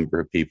a number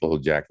of people,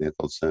 Jack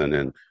Nicholson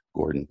and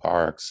Gordon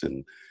Parks.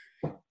 And,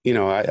 you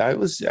know, I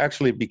was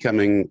actually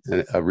becoming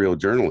a real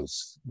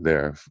journalist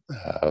there.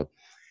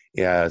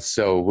 Yeah.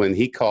 So when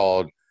he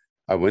called,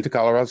 I went to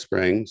Colorado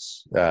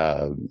Springs,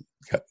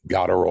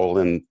 got a role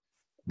in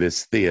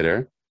this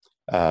theater,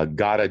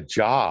 got a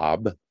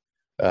job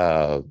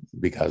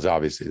because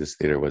obviously this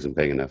theater wasn't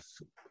paying enough,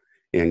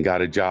 and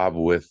got a job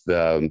with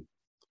the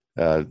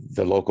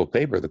local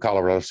paper, the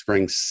Colorado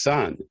Springs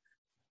Sun,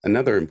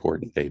 another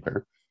important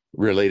paper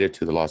related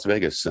to the Las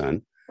Vegas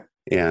Sun,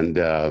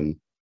 and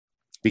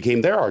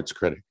became their arts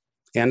critic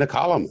and a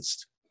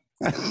columnist.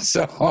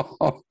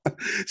 So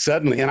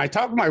suddenly, and I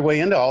talked my way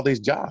into all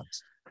these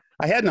jobs.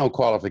 I had no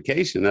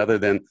qualification other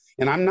than,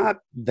 and I'm not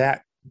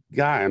that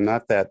guy, I'm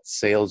not that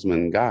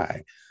salesman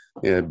guy,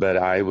 but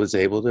I was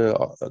able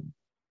to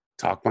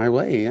talk my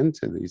way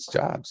into these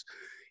jobs.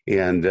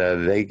 And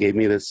they gave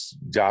me this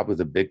job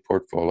with a big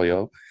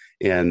portfolio,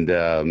 and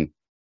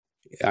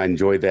I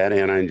enjoyed that,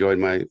 and I enjoyed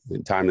my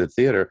time in the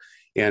theater,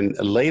 and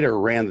later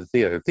ran the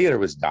theater. The theater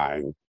was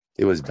dying.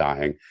 It was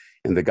dying.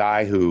 And the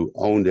guy who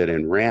owned it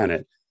and ran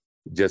it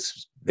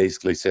just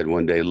basically said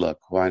one day, look,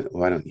 why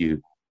don't you,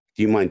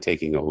 do you mind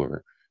taking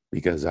over?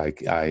 Because I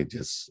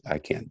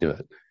can't do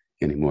it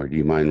anymore. Do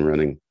you mind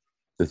running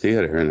the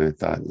theater? And I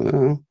thought,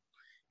 well,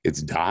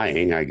 it's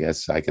dying. I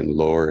guess I can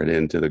lower it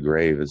into the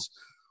grave as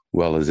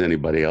well as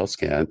anybody else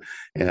can.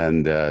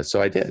 And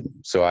so I did.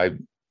 So I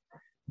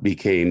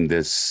became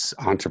this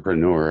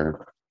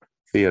entrepreneur,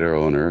 theater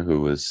owner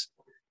who was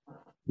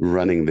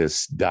running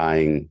this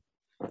dying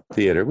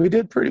theater. We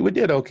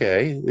did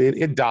okay.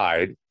 It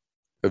died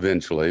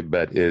eventually,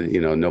 but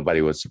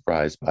nobody was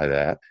surprised by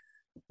that.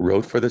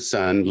 Wrote for the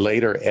Sun,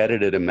 later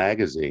edited a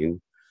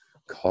magazine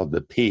called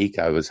The Peak.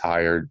 I was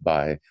hired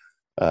by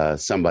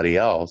somebody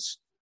else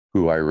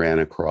who I ran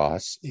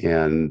across,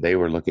 and they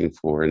were looking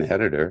for an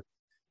editor.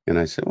 And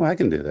I said, well, I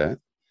can do that.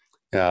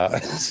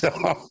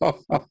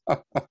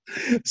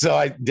 So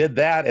I did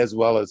that as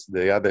well as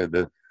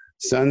the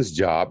Sun's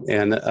job.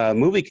 And a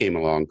movie came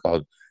along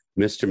called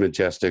Mr.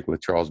 Majestic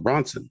with Charles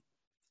Bronson.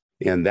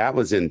 And that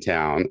was in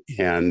town.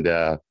 And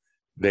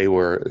they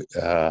were,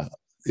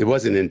 it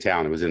wasn't in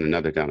town, it was in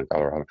another town in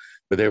Colorado.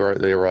 But they were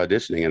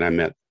auditioning, and I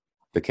met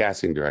the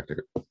casting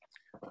director,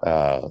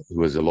 who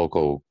was a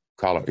local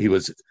Colorado. He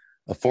was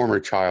a former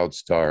child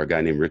star, a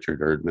guy named Richard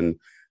Erdman,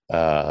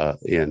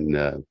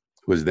 who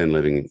was then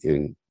living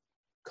in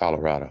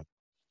Colorado.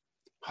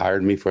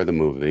 Hired me for the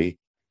movie,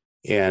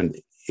 and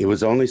it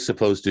was only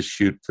supposed to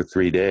shoot for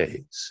 3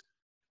 days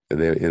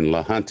in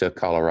La Junta,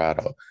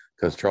 Colorado,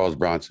 because Charles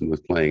Bronson was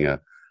playing a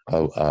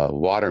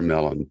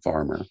watermelon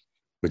farmer,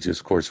 which is,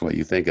 of course, what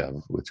you think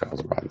of with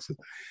Charles Bronson,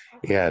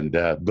 and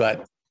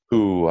but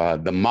who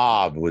the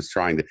mob was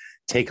trying to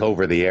take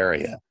over the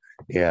area,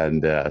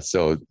 and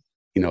so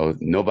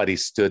nobody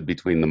stood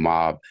between the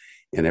mob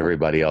and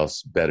everybody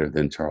else better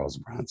than Charles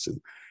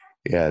Bronson.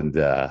 And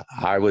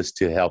I was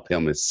to help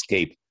him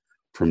escape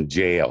from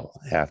jail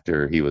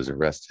after he was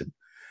arrested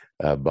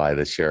by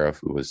the sheriff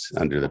who was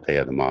under the pay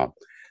of the mob.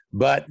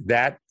 But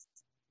that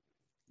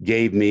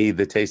gave me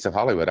the taste of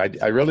Hollywood.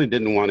 I really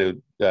didn't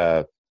want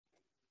to,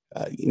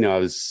 I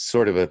was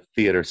sort of a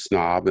theater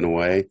snob in a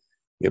way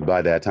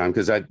by that time,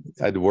 because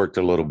I'd worked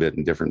a little bit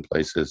in different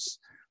places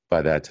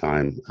by that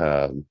time,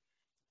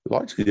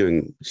 largely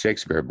doing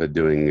Shakespeare, but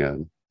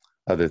doing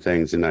other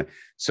things. And I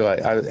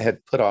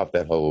had put off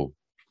that whole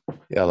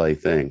LA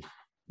thing,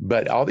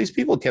 but all these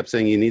people kept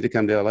saying, you need to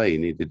come to LA, you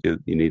need to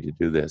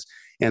do this.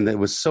 And there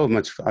was so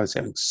much, I was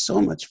having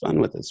so much fun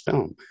with this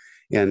film.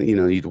 And,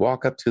 you'd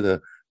walk up to the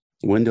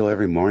window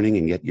every morning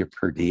and get your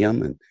per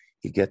diem, and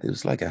it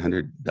was like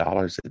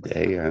 $100 a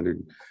day,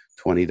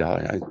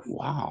 $120.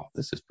 Wow,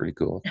 this is pretty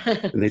cool.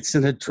 And they'd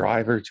send a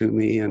driver to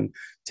me and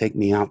take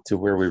me out to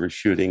where we were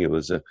shooting. It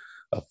was a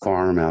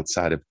farm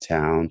outside of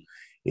town,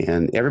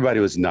 and everybody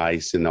was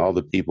nice, and all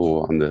the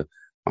people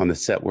on the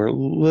set were a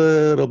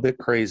little bit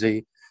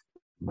crazy,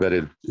 but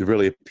it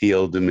really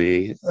appealed to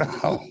me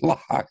a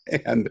lot.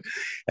 And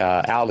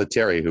Al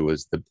Lettieri, who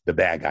was the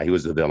bad guy, he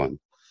was the villain,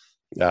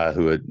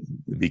 who had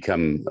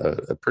become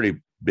a pretty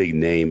big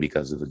name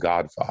because of The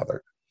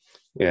Godfather.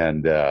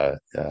 And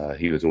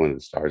he was one of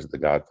the stars of The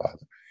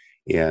Godfather.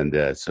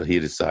 And so he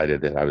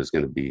decided that I was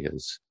going to be he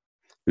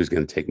was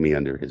going to take me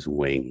under his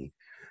wing,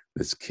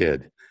 this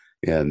kid.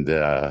 And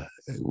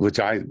which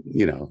I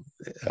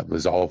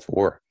was all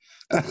for.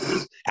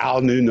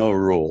 Al knew no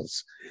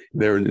rules.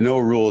 There were no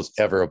rules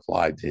ever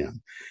applied to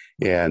him.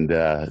 And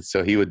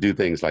so he would do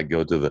things like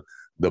go to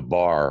the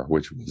bar,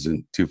 which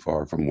wasn't too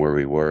far from where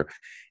we were.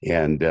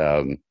 And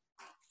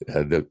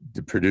the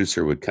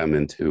producer would come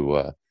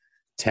into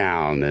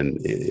town, and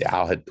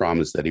Al had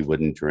promised that he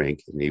wouldn't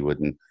drink and he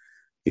wouldn't,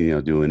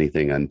 do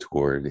anything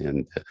untoward.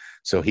 And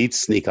so he'd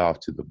sneak off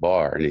to the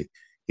bar, and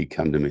he'd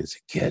come to me and say,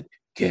 kid,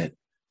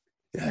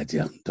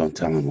 don't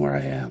tell him where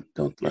I am.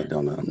 Don't let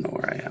him know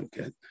where I am,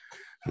 kid.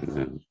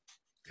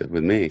 Good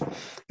with me.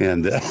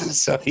 And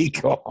so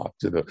he'd go off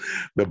to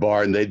the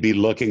bar, and they'd be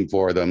looking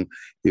for them.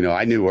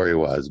 I knew where he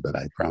was, but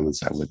I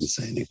promised I wouldn't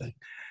say anything.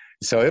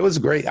 So it was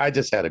great. I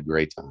just had a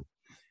great time.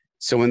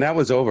 So when that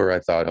was over, I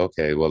thought,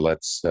 okay, well,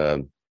 it's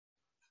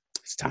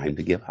time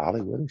to give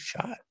Hollywood a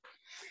shot.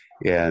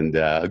 And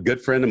a good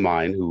friend of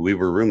mine, who we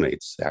were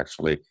roommates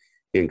actually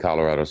in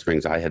Colorado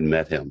Springs, I had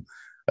met him.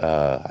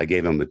 I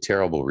gave him a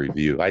terrible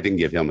review. I didn't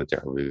give him a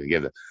terrible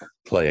review.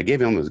 I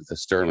gave him a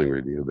sterling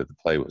review, but the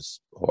play was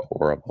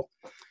horrible.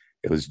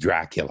 It was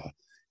Dracula.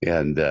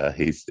 And the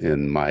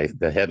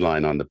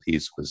headline on the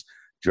piece was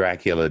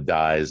Dracula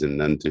dies and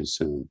none too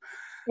soon.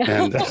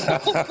 And good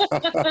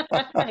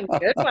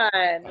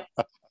one.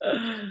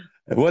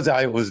 It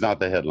was not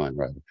the headline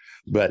writer,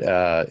 but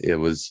it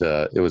was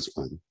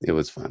fun. It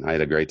was fun. I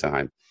had a great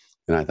time,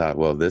 and I thought,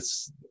 well,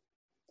 this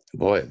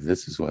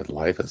is what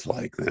life is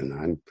like.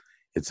 Then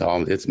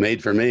it's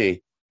made for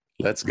me.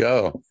 Let's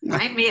go.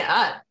 Sign me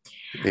up.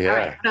 Yeah. All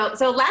right.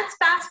 So let's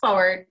fast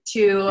forward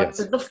to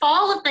the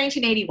fall of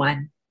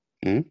 1981,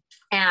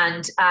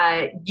 and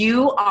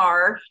you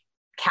are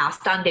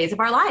cast on Days of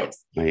Our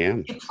Lives. I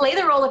am. You play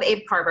the role of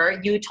Abe Carver.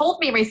 You told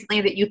me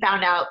recently that you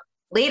found out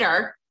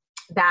later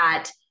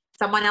that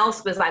someone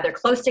else was either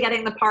close to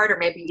getting the part or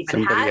maybe even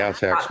somebody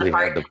else actually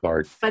had the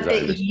part. But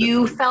that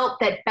you felt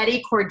that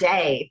Betty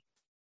Corday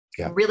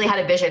really had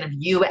a vision of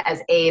you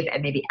as Abe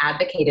and maybe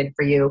advocated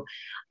for you.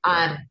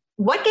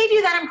 What gave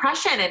you that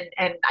impression?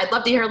 And I'd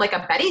love to hear like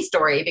a Betty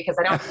story, because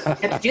I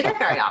don't get to do that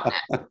very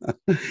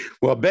often.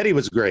 Well, Betty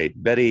was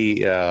great. Betty,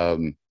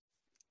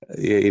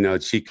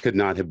 she could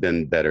not have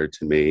been better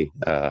to me.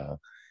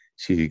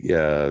 She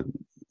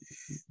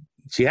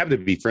happened to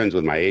be friends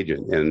with my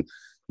agent, and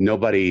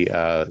nobody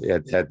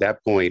at that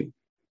point,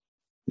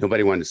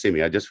 nobody wanted to see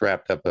me. I just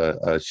wrapped up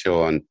a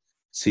show on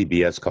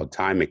CBS called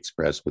Time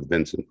Express with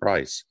Vincent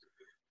Price,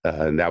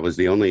 and that was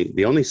the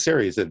only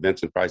series that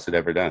Vincent Price had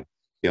ever done,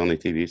 the only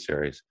TV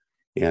series.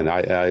 And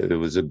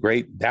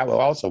that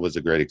also was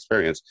a great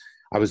experience.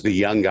 I was the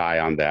young guy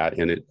on that,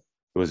 and it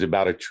was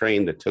about a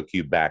train that took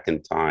you back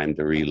in time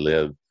to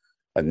relive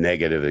a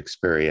negative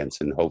experience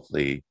and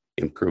hopefully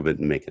improve it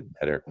and make it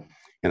better.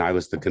 And I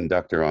was the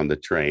conductor on the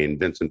train.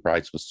 Vincent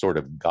Price was sort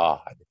of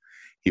God.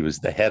 He was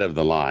the head of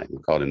the line.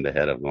 We called him the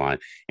head of the line.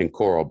 And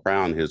Coral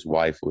Brown, his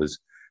wife, was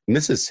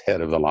Mrs. Head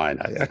of the Line,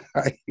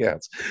 I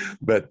guess.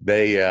 But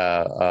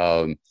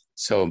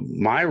so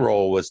my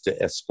role was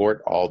to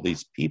escort all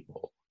these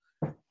people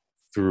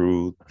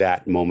through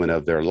that moment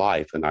of their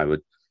life. And I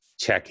would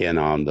check in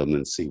on them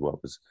and see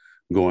what was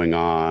going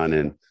on,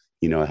 and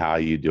how are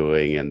you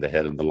doing, and the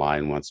head of the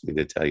line wants me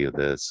to tell you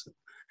this.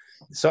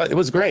 So it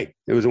was great.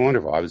 It was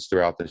wonderful. I was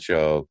throughout the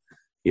show,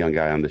 young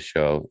guy on the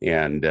show,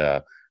 and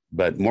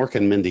but Mork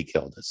and Mindy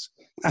killed us,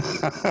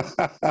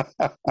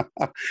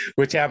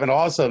 which happened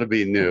also to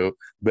be new,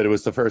 but it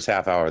was the first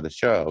half hour of the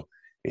show,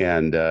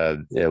 and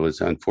it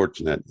was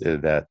unfortunate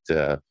that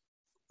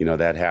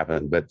that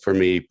happened. But for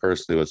me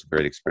personally, it was a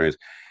great experience.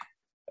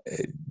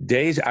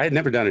 I had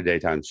never done a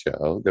daytime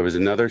show. There was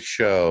another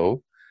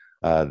show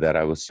that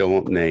I still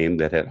won't name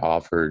that had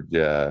offered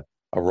a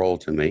role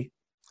to me.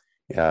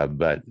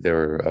 But there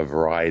were a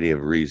variety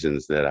of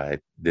reasons that I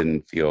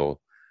didn't feel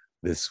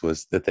this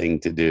was the thing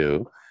to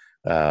do.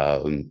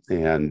 And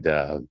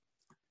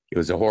it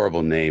was a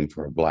horrible name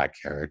for a Black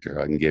character.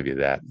 I can give you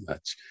that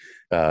much.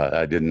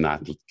 I did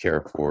not didn't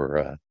care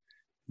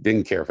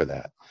for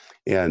that.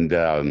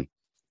 And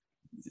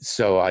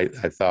so I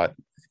thought,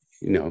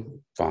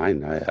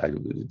 fine.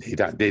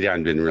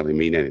 Daytime didn't really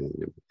mean anything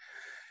to me.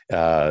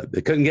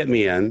 They couldn't get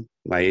me in.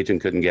 My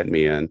agent couldn't get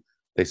me in.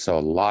 They saw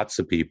lots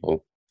of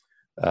people.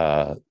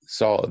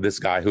 Saw this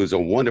guy who's a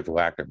wonderful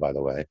actor, by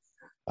the way.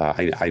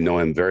 I know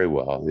him very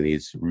well, and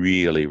he's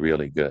really,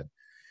 really good.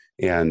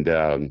 And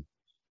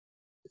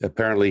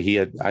apparently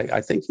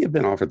I think he had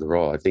been offered the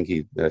role. I think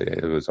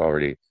it was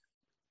already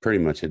pretty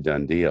much a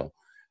done deal.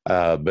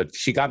 But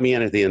she got me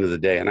in at the end of the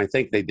day, and I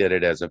think they did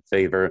it as a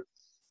favor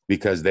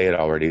because they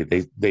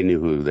knew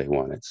who they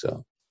wanted.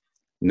 So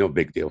no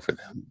big deal for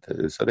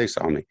them. So they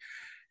saw me.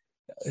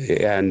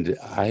 And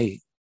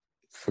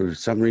for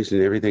some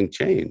reason, everything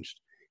changed.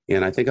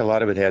 And I think a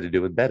lot of it had to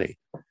do with Betty.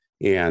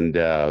 And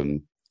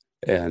I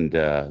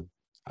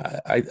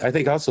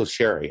think also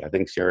Sherry. I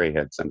think Sherry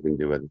had something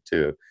to do with it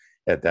too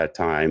at that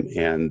time.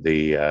 And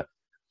the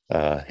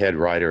head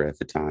writer at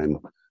the time,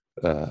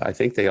 I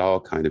think they all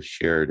kind of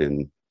shared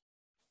in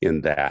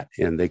that.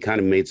 And they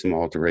kind of made some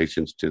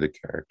alterations to the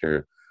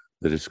character,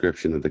 the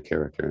description of the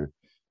character.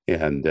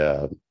 And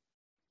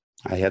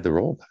I had the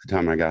role by the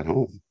time I got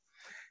home.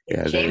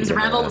 James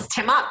Reynolds,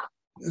 Tim Up.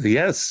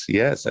 Yes.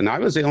 And I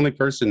was the only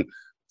person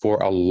for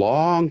a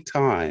long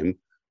time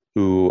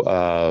who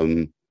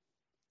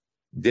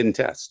didn't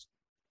test.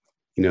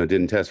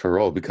 didn't test for a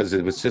role because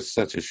it was just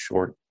such a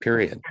short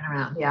period.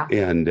 Turnaround, yeah.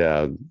 And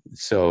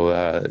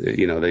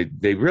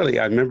they really,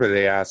 I remember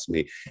they asked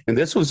me, and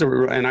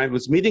and I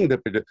was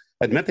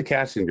I'd met the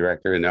casting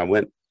director, and I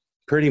went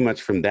pretty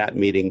much from that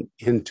meeting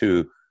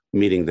into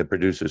meeting the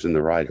producers and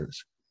the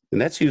writers. And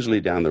that's usually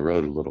down the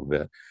road a little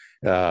bit.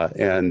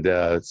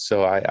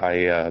 So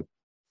I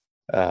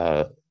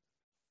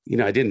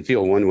didn't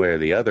feel one way or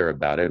the other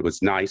about it. It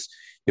was nice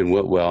and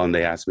went well. And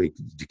they asked me,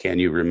 can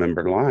you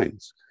remember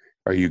lines?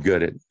 Are you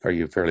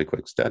a fairly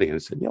quick study? And I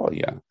said, oh,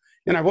 yeah.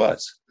 And I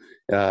was.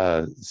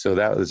 So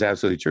that was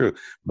absolutely true.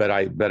 But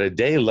a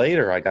day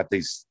later, I got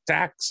these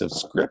stacks of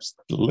scripts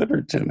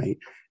delivered to me.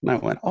 And I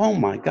went, oh,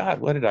 my God,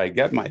 what did I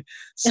get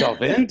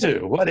myself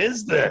into? What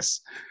is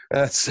this?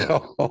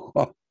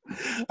 So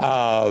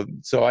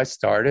I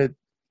started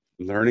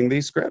learning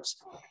these scripts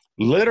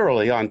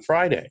literally on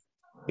Friday.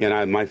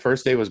 And my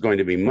first day was going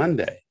to be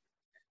Monday.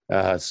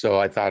 So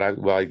I thought,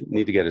 I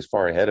need to get as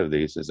far ahead of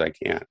these as I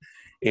can.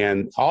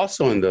 And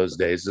also in those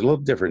days, it's a little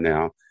different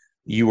now.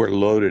 You were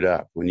loaded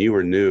up. When you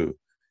were new,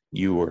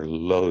 you were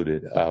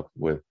loaded up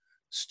with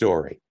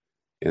story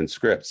and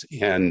scripts.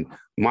 And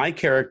my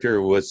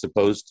character was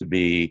supposed to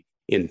be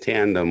in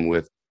tandem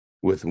with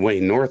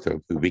Wayne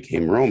Northrop, who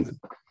became Roman,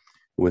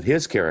 with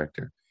his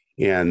character.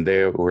 And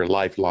they were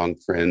lifelong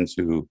friends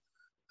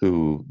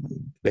who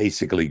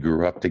basically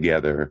grew up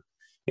together.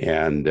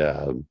 And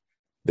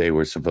they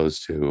were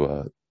supposed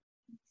to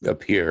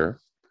appear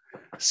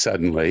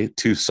suddenly,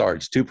 two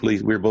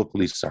police. We were both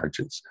police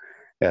sergeants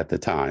at the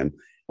time.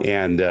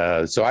 And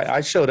so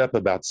I showed up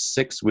about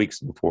 6 weeks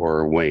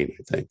before Wayne,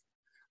 I think,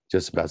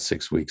 just about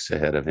 6 weeks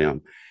ahead of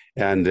him.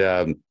 And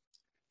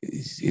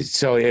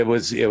so it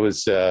was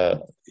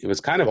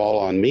kind of all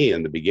on me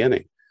in the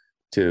beginning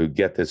to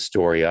get this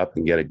story up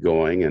and get it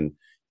going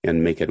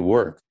and make it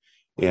work.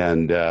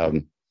 And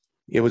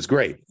it was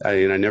great.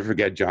 I never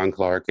forget John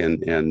Clark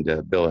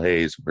and Bill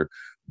Hayes were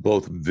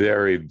both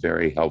very,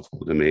 very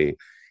helpful to me,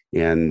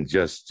 and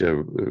just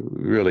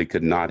really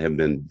could not have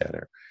been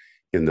better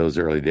in those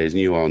early days. And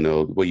you all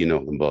know, well, you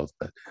know them both,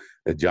 but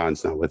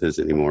John's not with us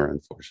anymore,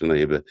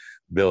 unfortunately. But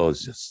Bill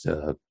is just,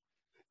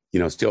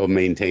 still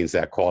maintains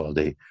that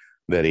quality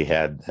that he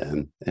had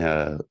then,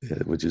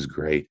 which is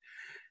great.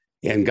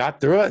 And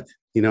got through it,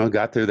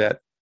 got through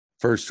that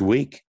first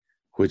week,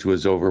 which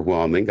was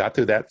overwhelming. Got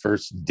through that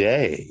first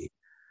day,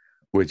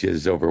 which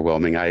is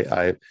overwhelming.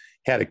 I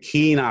had a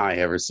keen eye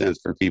ever since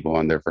for people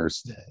on their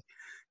first day,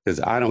 because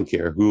I don't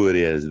care who it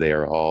is. They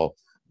are all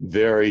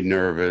very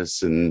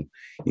nervous, and,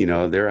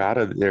 they're out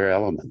of their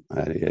element.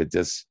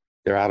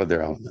 They're out of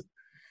their element.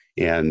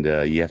 And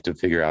you have to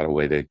figure out a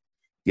way to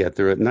get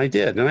through it. And I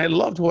did. And I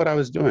loved what I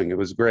was doing. It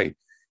was great.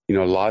 A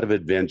lot of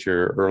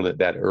adventure,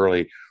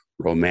 early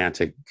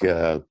romantic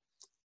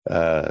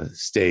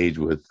stage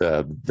with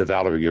the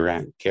Valerie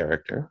Grant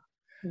character.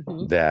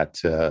 Mm-hmm. That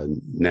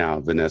now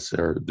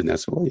Vanessa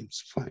Williams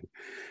is playing.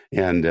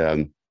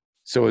 And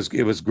so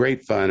it was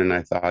great fun. And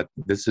I thought,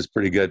 this is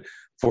pretty good.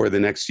 For the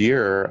next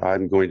year,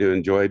 I'm going to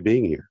enjoy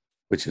being here,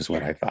 which is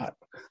what I thought.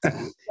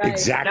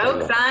 Exactly.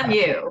 Joke's on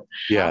you.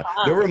 Yeah.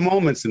 Uh-huh. There were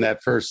moments in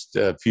that first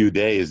few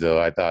days, though,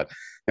 I thought,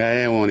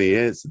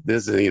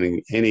 this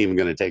ain't even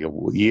going to take a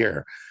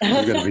year.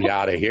 I'm going to be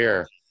out of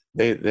here.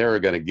 They were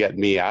going to get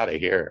me out of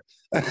here.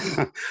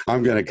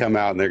 I'm going to come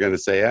out and they're going to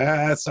say,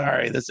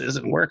 sorry, this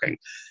isn't working.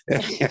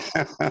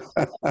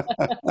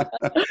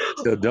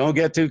 So don't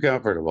get too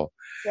comfortable.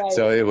 Right.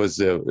 So it was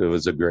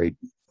a great,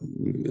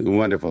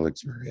 wonderful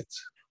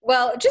experience.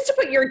 Well, just to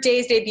put your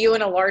Day's debut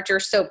in a larger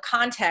soap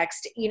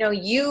context,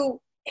 you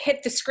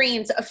hit the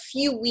screens a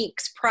few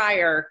weeks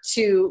prior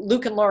to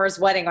Luke and Laura's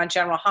Wedding on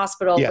General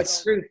Hospital,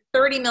 yes, which drew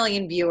 30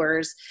 million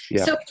viewers.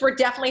 Yeah. So we're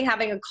definitely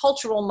having a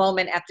cultural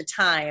moment at the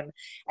time.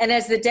 And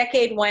as the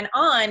decade went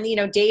on,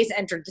 Days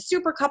entered the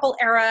super couple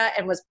era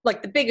and was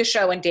like the biggest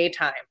show in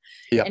daytime.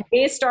 Yeah. And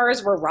Days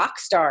stars were rock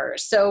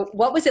stars. So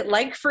what was it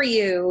like for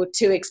you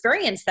to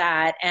experience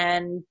that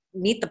and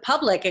meet the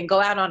public and go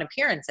out on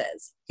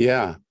appearances?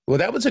 Yeah. Well,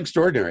 that was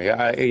extraordinary.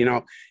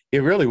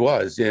 It really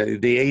was. The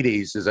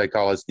 80s, as I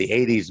call it, the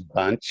 80s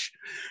bunch,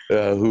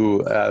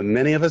 who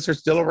many of us are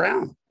still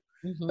around,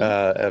 mm-hmm,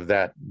 of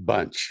that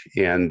bunch,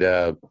 and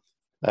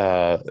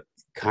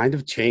kind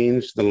of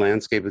changed the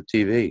landscape of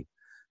TV.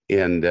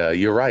 And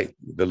you're right.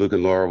 The Luke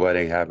and Laura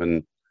Wedding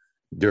happened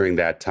during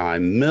that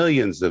time.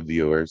 Millions of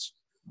viewers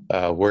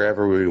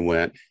wherever we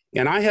went.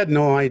 And I had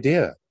no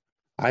idea.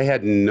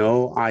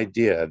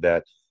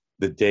 that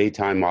the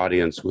daytime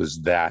audience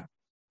was that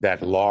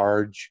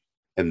large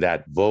and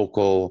that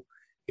vocal,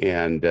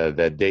 and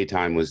that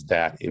daytime was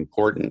that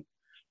important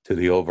to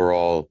the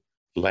overall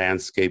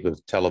landscape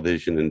of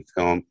television and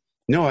film.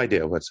 No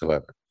idea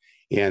whatsoever.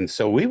 And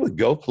so we would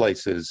go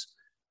places.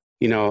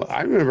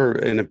 I remember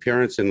an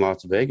appearance in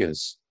Las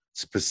Vegas,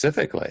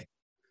 specifically,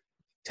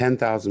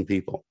 10,000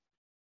 people.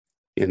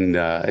 I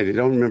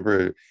don't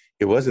remember,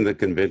 it wasn't the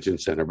convention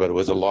center, but it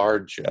was a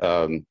large,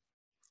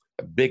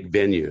 big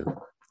venue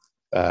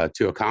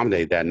to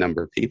accommodate that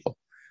number of people.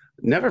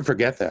 Never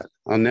forget that.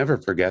 I'll never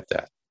forget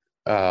that.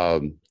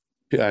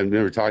 I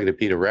remember talking to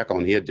Peter Reckel,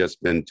 and he had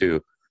just been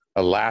to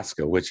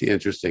Alaska, which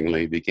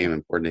interestingly became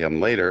important to him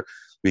later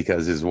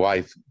because his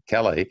wife,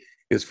 Kelly,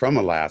 is from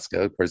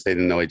Alaska. Of course, they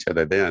didn't know each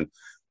other then,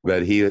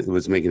 but he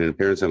was making an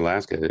appearance in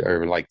Alaska,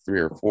 or like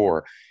 3 or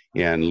 4,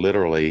 and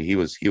literally he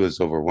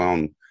was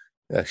overwhelmed,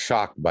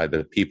 shocked by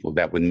the people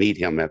that would meet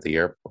him at the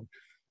airport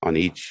on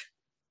each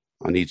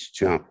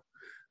jump.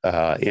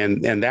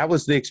 And that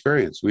was the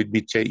experience. You'd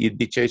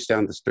be chased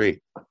down the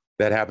street.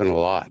 That happened a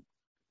lot.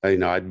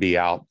 I'd be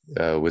out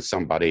with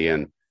somebody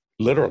and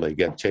literally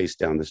get chased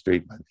down the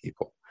street by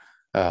people.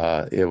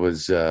 It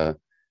was a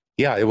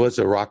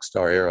rock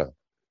star era.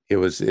 It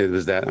was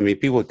that. I mean,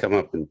 people would come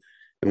up, and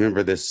I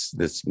remember this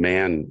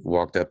man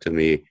walked up to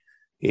me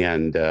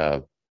and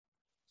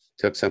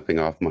took something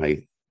off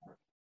my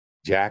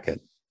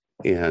jacket,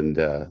 and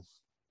I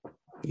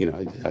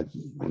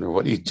wonder,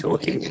 what are you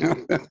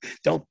doing?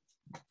 Don't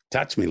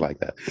touch me like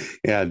that.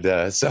 And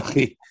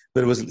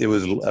but it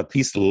was a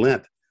piece of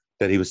lint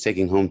that he was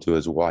taking home to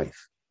his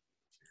wife.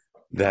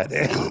 That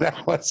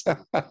was.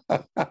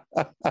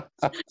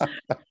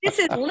 This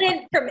is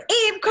lint from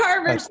Abe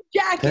Carver's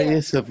jacket.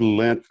 Piece of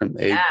lint from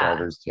Abe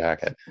Carver's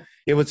jacket.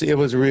 It was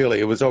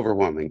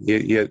overwhelming.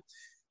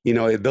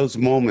 Those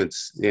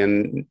moments,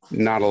 and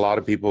not a lot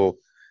of people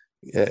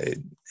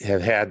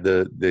have had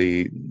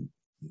the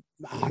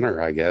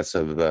honor, I guess,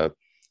 of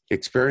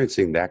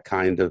experiencing that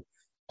kind of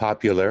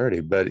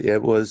popularity. But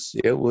it was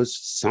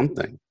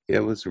something. It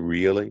was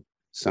really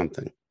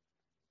something.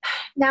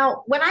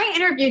 Now, when I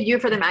interviewed you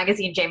for the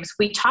magazine, James,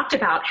 we talked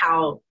about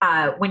how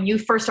when you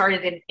first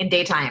started in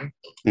daytime,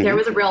 there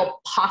was a real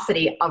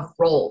paucity of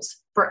roles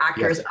for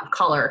actors of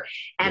color,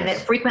 and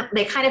that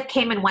they kind of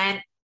came and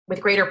went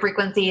with greater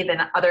frequency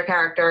than other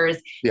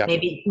characters,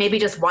 maybe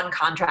just one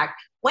contract.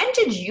 When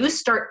did you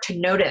start to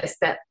notice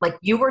that, like,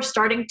 you were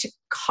starting to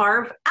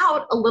carve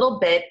out a little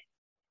bit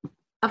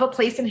of a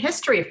place in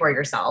history for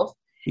yourself?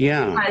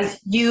 Yeah. Because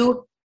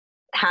you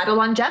had a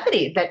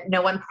longevity that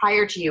no one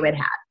prior to you had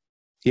had.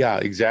 Yeah,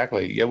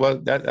 exactly. Yeah,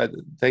 well,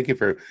 thank you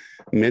for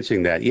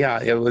mentioning that. Yeah,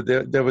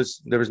 there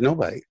was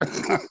nobody.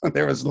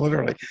 There was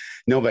literally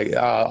nobody.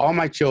 All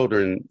my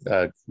children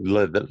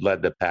led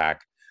the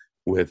pack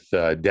with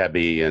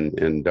Debbie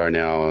and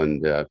Darnell,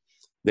 and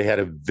they had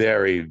a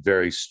very,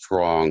 very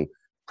strong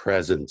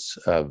presence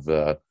of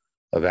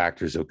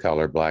actors of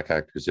color, Black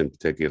actors in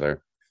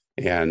particular,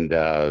 and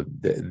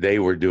they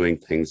were doing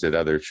things that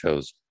other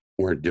shows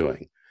weren't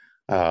doing.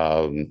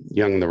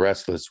 Young and the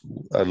Restless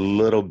a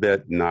little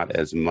bit, not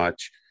as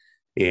much,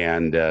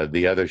 and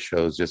the other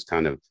shows just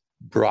kind of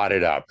brought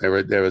it up.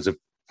 There was a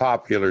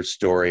popular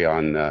story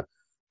on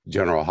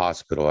General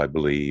Hospital, I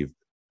believe,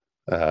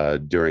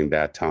 during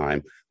that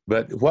time.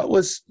 But what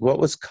was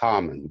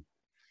common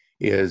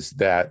is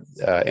that,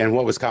 and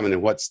what was common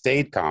and what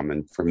stayed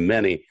common for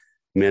many,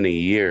 many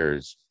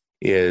years,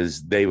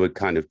 is they would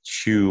kind of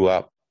chew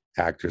up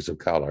actors of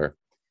color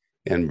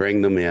and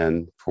bring them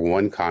in for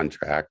one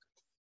contract,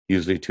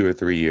 usually 2 or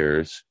 3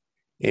 years,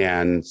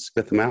 and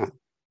spit them out,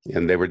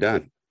 and they were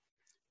done.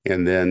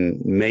 And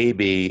then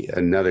maybe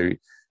a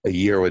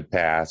year would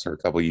pass, or a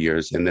couple of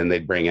years, and then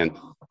they'd bring in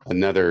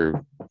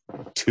another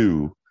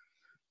 2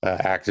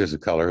 actors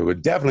of color who were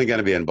definitely going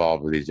to be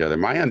involved with each other.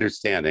 My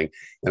understanding,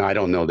 and I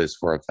don't know this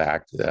for a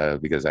fact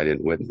because I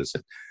didn't witness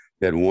it,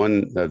 that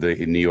one of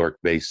the New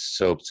York-based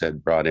soaps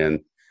had brought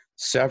in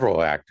several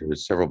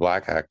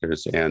Black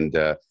actors, and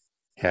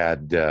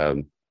had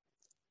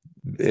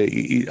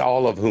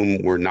all of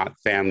whom were not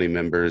family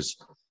members,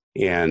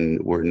 and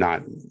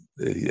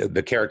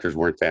the characters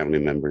weren't family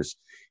members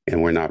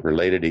and were not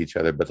related to each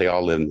other, but they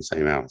all lived in the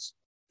same house.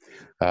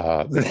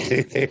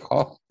 They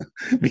all,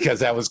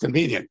 because that was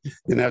convenient.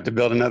 Didn't have to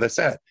build another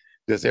set.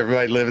 Just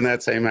everybody lived in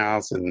that same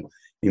house, and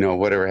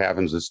whatever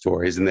happens with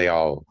stories, and they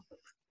all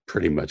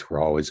pretty much were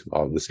always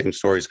involved in the same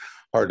stories,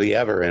 hardly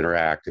ever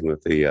interacting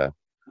with the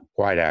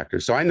white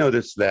actors. So I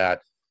noticed that,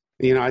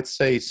 I'd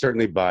say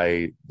certainly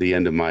by the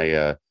end of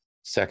my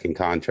second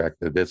contract,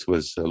 that this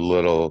was a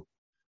little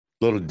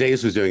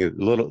Days was doing it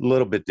a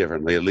little bit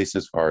differently, at least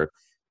as far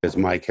as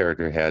my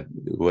character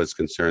was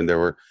concerned. There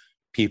were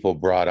people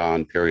brought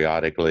on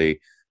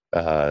periodically,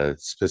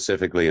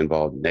 specifically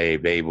involved in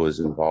Abe. Abe was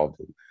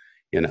involved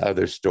in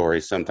other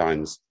stories,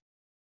 sometimes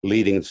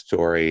leading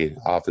story,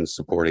 often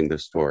supporting the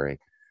story.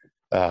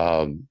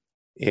 And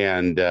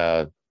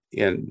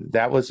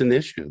that was an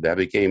issue. That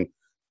became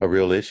a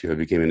real issue. It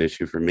became an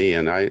issue for me.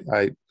 And I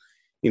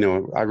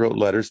wrote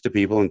letters to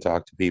people and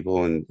talked to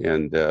people, and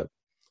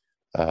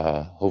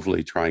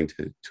hopefully trying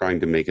to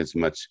make as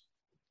much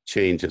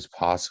change as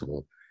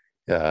possible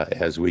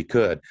as we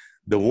could.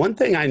 The one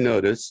thing I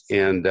noticed,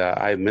 and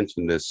I've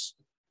mentioned this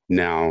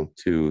now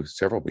to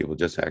several people,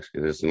 just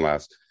actually this in the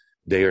last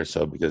day or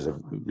so, because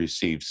I've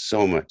received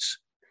so many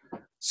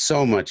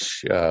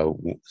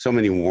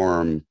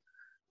warm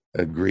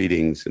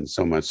greetings and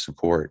so much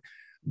support,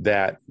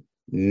 that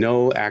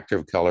no actor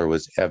of color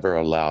was ever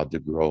allowed to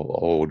grow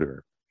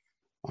older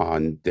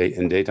in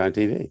daytime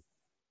TV.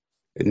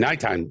 At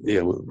nighttime,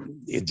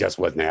 it just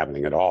wasn't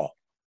happening at all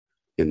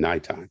in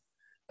nighttime.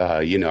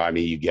 I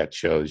mean, you get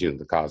shows,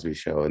 the Cosby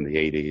Show in the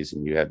 80s,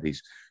 and you had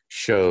these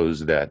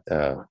shows that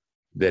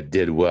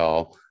did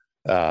well.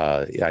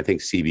 I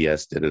think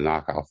CBS did a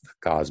knockoff of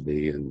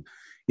Cosby, and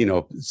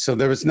so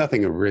there was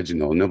nothing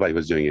original. Nobody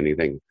was doing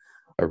anything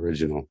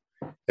original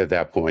at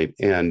that point,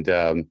 and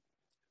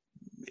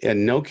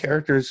no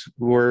characters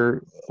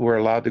were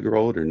allowed to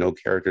grow older. No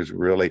characters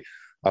were really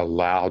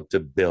allowed to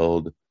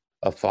build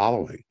a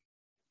following,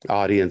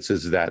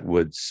 audiences that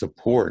would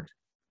support,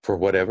 for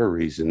whatever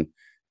reason,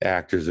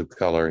 actors of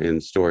color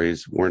in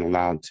stories weren't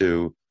allowed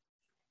to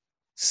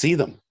see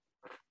them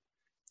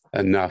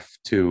enough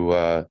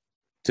to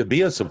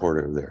be a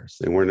supporter of theirs.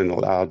 They weren't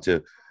allowed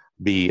to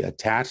be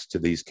attached to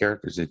these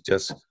characters. It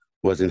just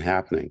wasn't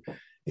happening.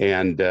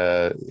 And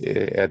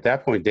at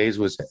that point, Days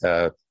was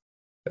that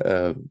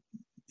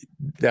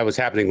was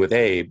happening with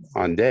Abe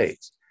on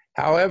Days.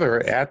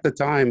 However, at the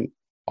time,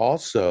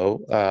 also,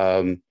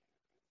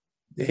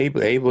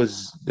 Abe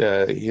was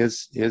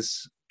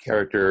his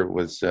character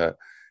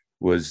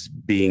was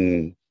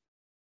being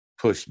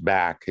pushed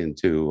back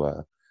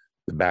into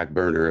the back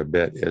burner a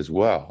bit as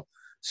well.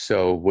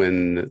 So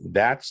when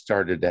that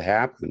started to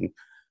happen,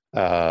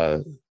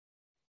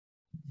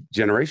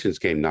 Generations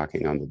came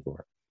knocking on the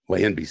door. Well,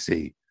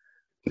 NBC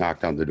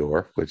knocked on the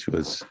door, which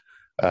was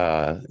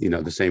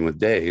the same with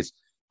Days,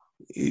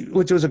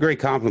 which was a great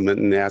compliment,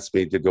 and asked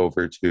me to go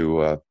over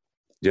to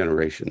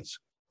Generations.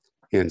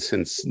 And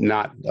since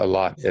not a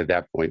lot at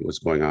that point was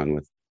going on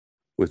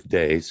with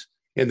Days,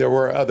 and there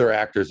were other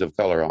actors of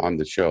color on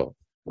the show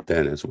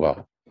then as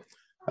well,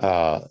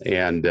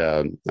 and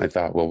I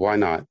thought, well, why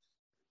not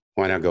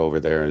go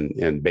over there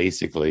and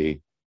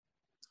basically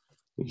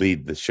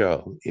lead the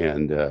show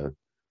and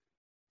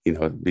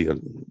be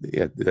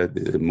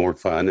more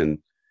fun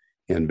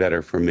and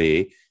better for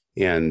me.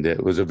 And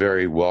it was a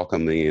very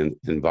welcoming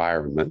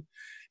environment.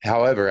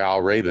 However,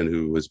 Al Rabin,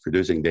 who was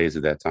producing Days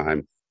at that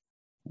time,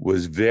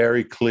 was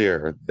very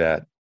clear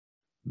that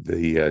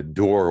the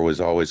door was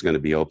always going to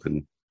be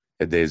open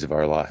at Days of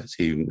Our Lives.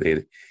 He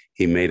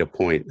made a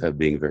point of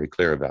being very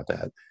clear about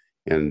that.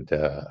 And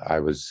I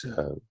was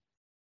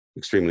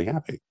extremely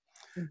happy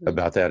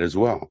about that as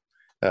well.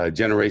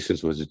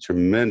 Generations was a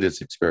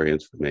tremendous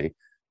experience for me.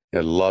 I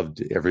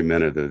loved every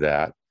minute of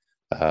that.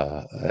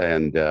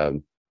 And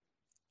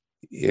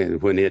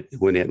when it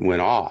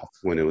went off,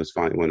 when it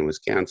was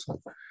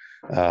canceled,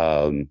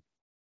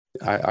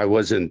 I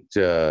wasn't,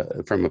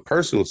 from a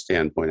personal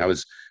standpoint, I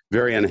was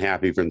very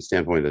unhappy from the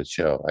standpoint of the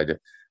show.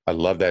 I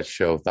love that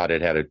show, thought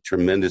it had a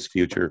tremendous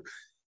future.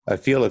 I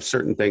feel if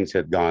certain things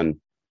had gone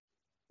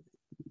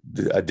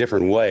a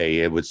different way,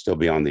 it would still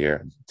be on the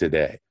air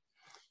today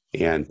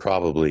and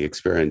probably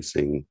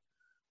experiencing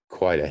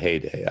quite a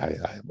heyday,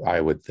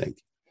 I would think.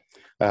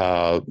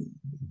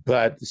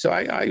 But so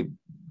I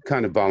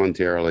kind of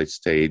voluntarily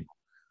stayed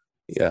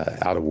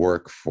out of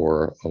work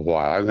for a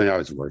while. I mean, I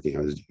was working.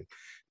 I was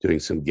doing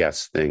some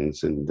guest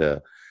things.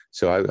 And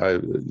so I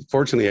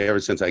fortunately, ever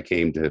since I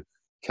came to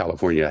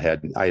California,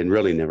 I had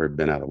really never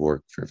been out of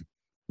work for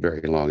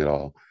very long at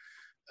all.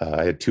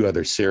 I had 2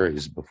 other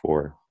series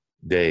before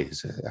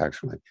Days,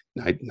 actually,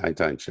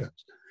 nighttime shows.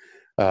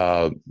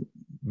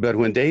 But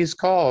when Days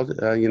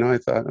called, I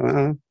thought,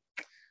 well,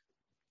 I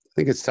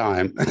think it's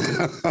time.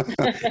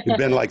 It's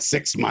been like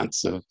 6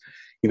 months of,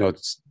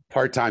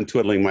 part-time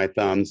twiddling my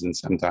thumbs and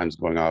sometimes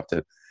going off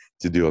to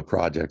do a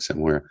project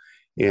somewhere.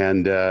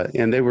 And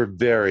they were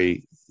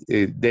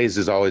Days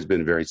has always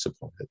been very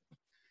supportive,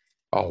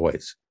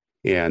 always.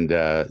 And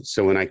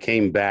so when I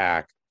came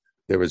back,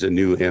 there was a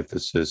new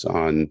emphasis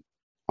on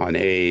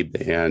Abe,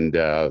 and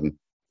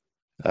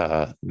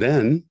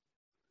then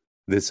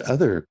this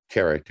other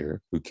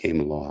character who came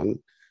along,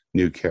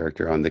 new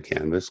character on the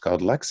canvas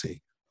called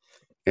Lexi,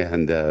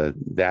 and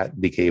that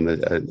became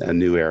a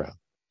new era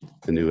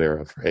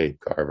for Abe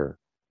Carver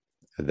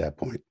at that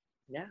point.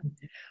 Yeah.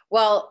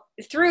 Well,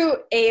 through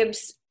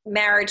Abe's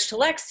marriage to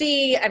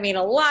Lexi, I mean,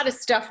 a lot of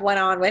stuff went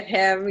on with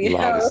him. He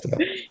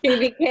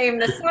became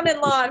the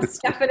son-in-law of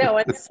Stefano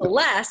and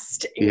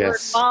Celeste. You were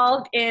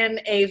involved in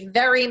a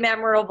very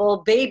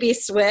memorable baby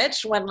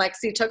switch when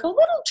Lexi took a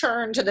little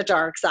turn to the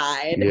dark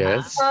side.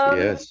 Yes,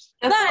 yes.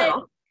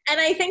 And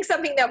I think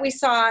something that we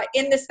saw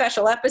in this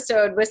special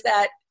episode was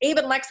that Abe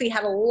and Lexi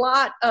had a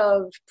lot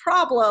of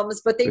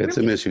problems, but they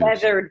really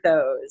weathered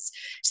those.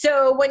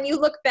 So when you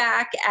look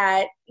back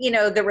at,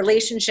 the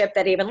relationship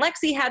that Abe and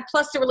Lexi had,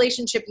 plus the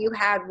relationship you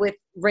had with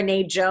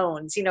Renee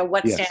Jones,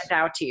 what stands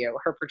out to you,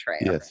 her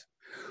portrayal? Yes.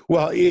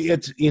 Well,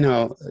 it's,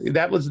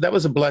 that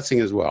was a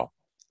blessing as well.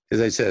 As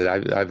I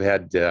said, I've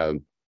had,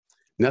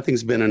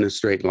 nothing's been in a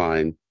straight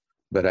line,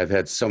 but I've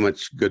had so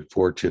much good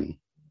fortune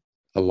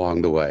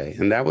along the way.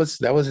 And that was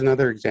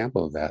another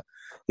example of that.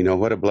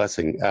 What a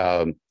blessing.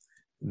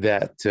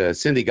 That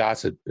Cindy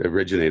Gossett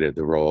originated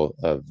the role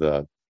of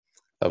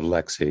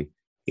Lexi,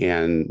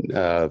 and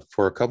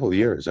for a couple of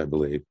years, I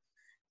believe.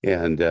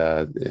 And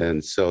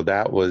so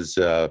that was,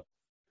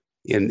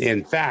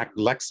 in fact,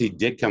 Lexi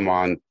did come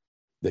on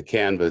the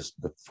canvas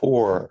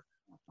before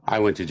I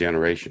went to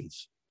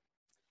Generations.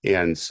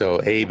 And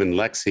so Abe and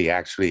Lexi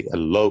actually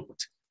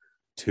eloped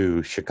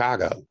to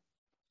Chicago.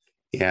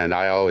 And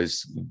I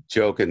always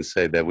joke and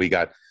say that we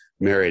got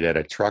married at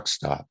a truck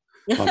stop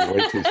on the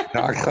way to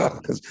Chicago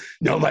because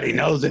nobody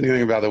knows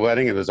anything about the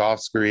wedding. It was off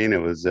screen.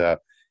 It was,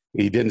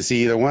 he didn't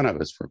see either one of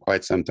us for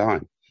quite some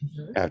time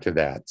after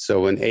that.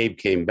 So when Abe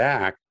came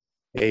back,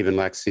 Abe and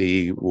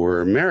Lexi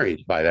were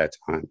married by that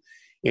time.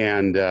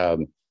 And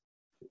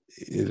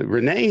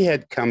Renee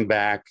had come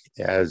back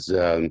as,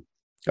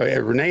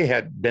 Renee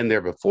had been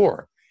there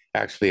before,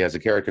 actually, as a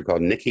character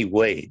called Nikki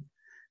Wade.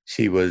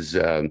 She was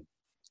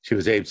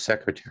Abe's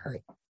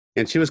secretary.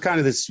 And she was kind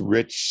of this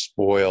rich,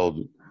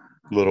 spoiled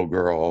little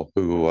girl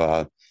who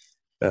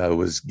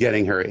was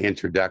getting her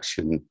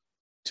introduction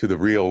to the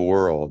real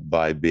world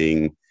by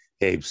being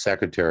Abe's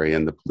secretary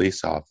in the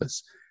police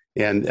office.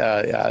 And,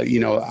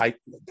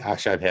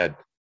 I've had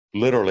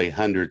literally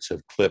hundreds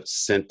of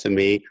clips sent to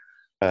me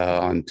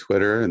on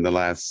Twitter in the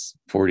last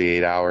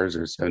 48 hours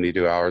or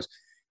 72 hours.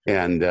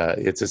 And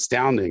it's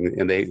astounding.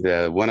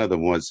 And one of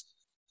them was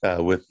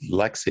with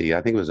Lexi.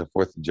 I think it was a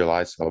 4th of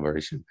July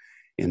celebration.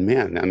 And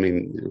man, I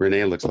mean,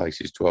 Renee looks like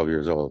she's 12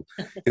 years old.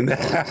 And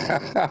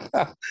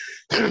that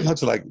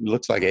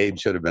looks like Abe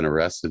should have been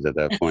arrested at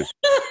that point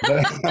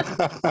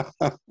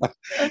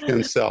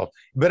himself.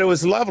 But it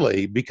was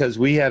lovely because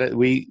we had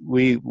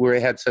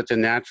such a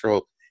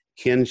natural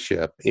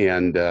kinship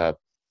and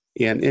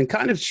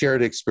kind of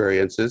shared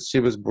experiences. She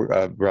was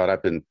brought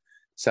up in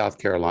South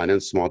Carolina, in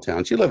a small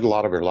town. She lived a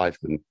lot of her life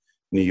in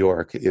New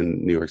York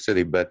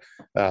City, but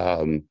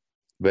in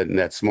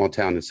that small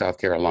town in South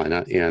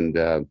Carolina.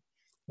 And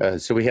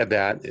so we had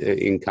that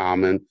in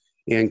common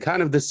and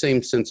kind of the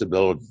same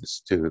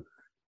sensibilities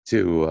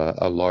to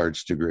a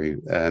large degree.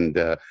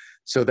 And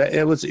so that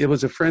it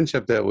was a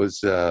friendship that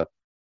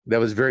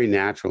was very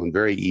natural and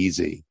very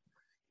easy.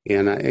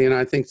 And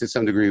I think to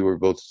some degree we're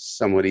both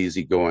somewhat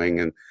easygoing.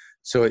 And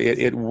so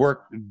it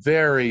worked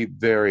very,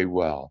 very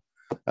well.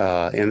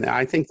 And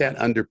I think that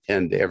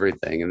underpinned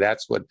everything. And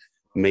that's what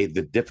made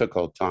the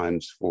difficult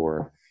times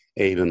for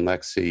Abe and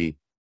Lexi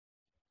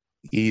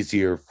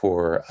easier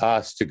for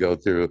us to go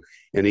through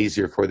and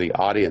easier for the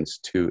audience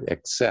to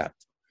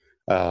accept.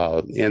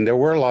 And there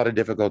were a lot of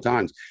difficult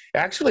times.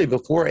 Actually,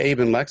 before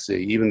Abe and Lexi,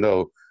 even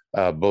though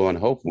Bo and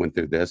Hope went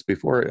through this,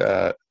 before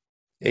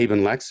Abe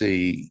and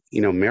Lexi,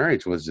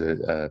 marriage was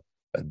a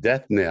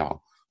death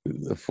knell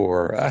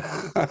for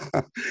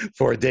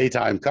for a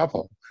daytime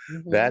couple.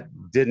 Mm-hmm. That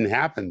didn't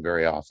happen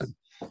very often.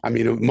 I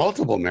mean,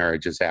 multiple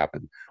marriages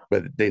happened,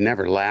 but they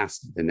never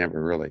lasted. They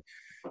never really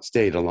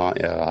stayed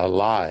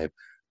alive.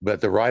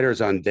 But the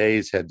writers on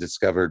Days had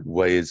discovered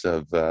ways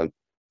of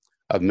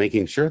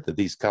making sure that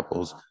these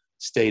couples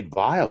stayed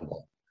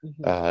viable,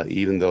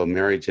 even though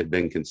marriage had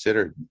been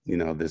considered,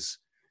 this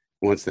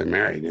once they're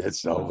married,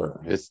 it's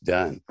over, it's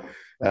done.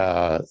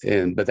 But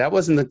that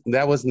wasn't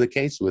the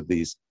case with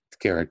these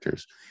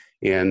characters.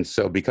 And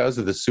so because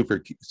of the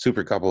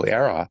super couple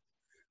era,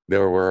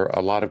 there were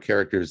a lot of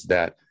characters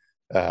that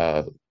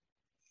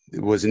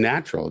it was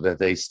natural that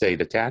they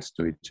stayed attached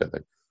to each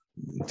other,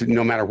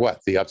 no matter what,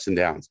 the ups and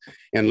downs.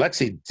 And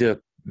Lexi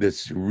took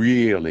this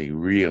really,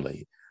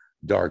 really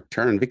dark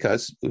turn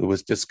because it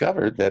was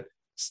discovered that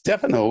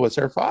Stefano was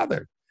her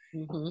father,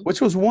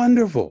 which was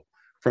wonderful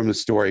from a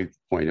story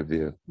point of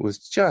view. It was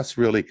just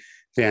really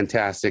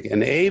fantastic.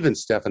 And Abe and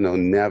Stefano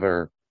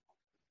never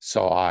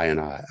saw eye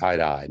to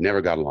eye,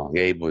 never got along.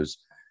 Abe was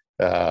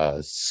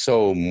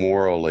so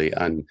morally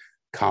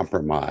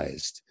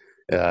uncompromised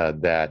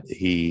that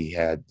he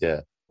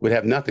would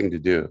have nothing to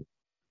do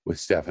with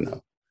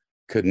Stefano.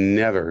 Could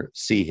never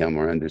see him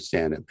or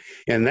understand him.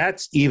 And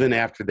that's even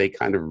after they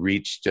kind of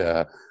reached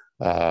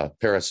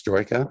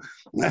perestroika.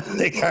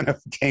 They kind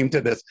of came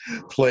to this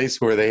place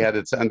where they had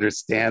its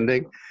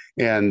understanding.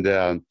 And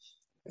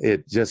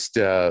it just,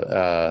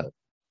 and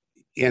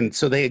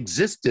so they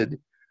existed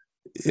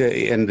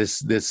in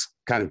this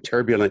kind of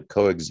turbulent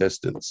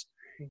coexistence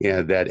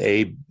that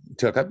Abe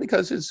took up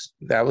because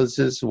that was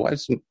his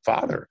wife's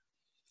father.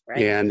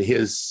 Right. And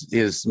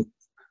his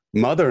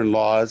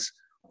mother-in-law's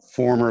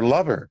former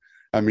lover.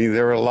 I mean,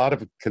 there were a lot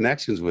of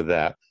connections with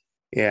that.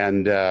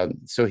 And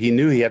so he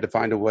knew he had to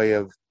find a way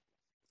of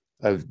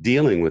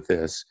dealing with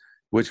this,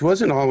 which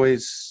wasn't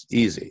always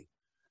easy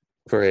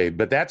for Abe.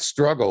 But that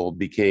struggle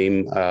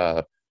became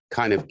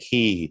kind of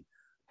key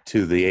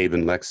to the Abe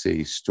and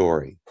Lexi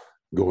story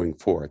going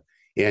forth.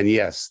 And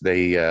yes,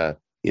 they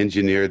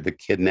engineered the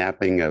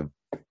kidnapping of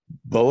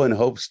Bo and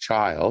Hope's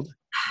child.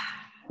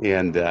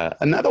 And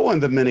another one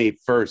of the many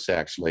firsts,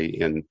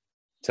 actually, in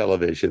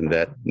television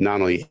that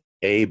not only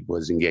Abe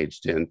was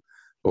engaged in,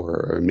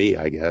 or me,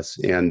 I guess,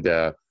 and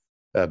but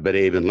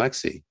Abe and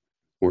Lexi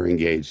were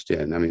engaged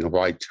in. I mean, a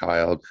white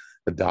child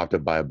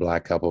adopted by a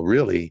black couple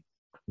really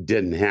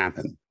didn't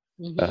happen.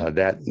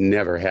 That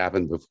never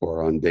happened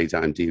before on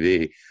daytime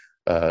TV,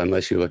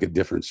 unless you look at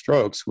Different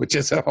Strokes, which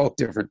is a whole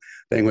different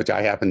thing, which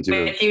I happen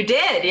to. If you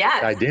did,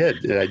 yes. I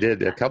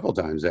did a couple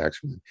times,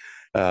 actually.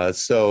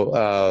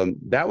 So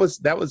that was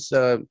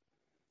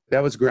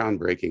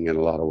groundbreaking in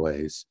a lot of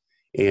ways,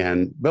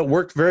 but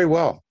worked very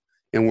well.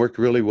 And worked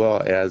really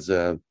well as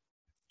a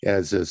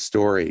as a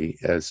story,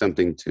 as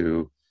something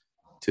to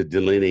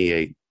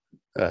delineate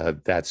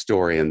that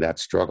story and that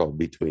struggle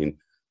between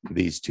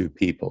these two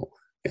people.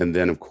 And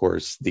then, of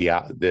course, the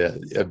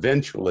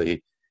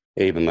eventually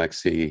Abe and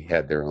Lexi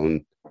had their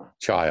own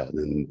child,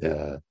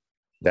 and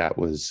that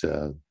was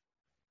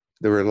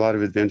there were a lot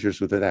of adventures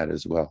with that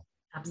as well.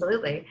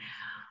 Absolutely.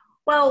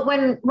 Well,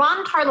 when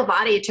Ron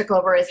Carlivati took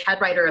over as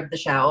head writer of the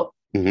show,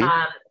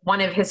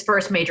 one of his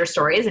first major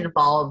stories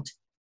involved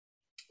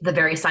the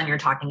very son you're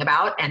talking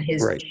about and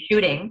his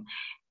shooting.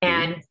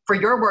 And for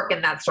your work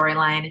in that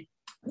storyline,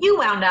 you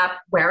wound up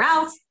where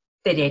else?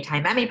 The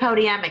Daytime Emmy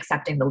podium,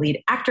 accepting the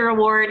lead actor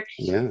award.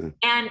 Yeah.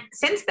 And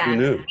since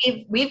then,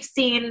 we've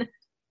seen,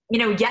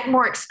 yet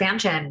more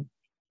expansion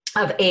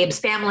of Abe's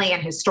family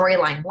and his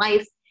storyline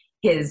life.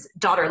 His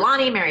daughter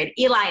Lonnie married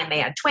Eli, and they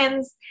had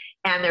twins.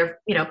 And there,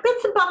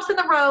 bits and bumps in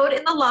the road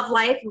in the love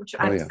life, which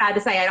I'm sad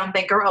to say I don't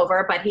think are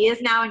over. But he is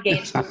now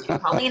engaged to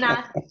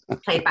Paulina,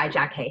 played by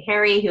Jackée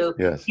Harry, who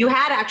you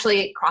had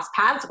actually crossed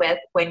paths with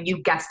when you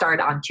guest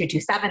starred on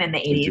 227 in the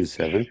 80s.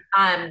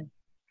 227.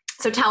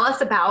 So tell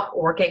us about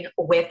working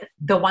with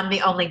the one,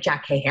 the only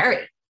Jackée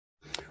Harry.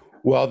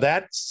 Well,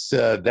 that's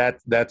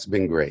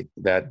been great.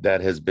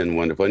 That has been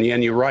wonderful.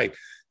 And you're right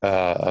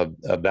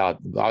about.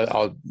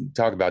 I'll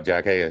talk about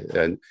Jackée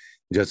in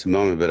just a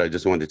moment, but I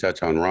just wanted to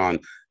touch on Ron.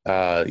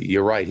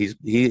 You're right.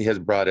 He has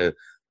brought a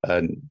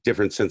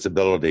different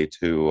sensibility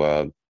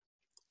to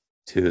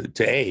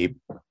Abe.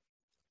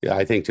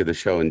 I think to the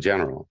show in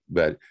general,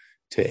 but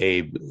to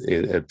Abe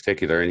in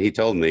particular. And he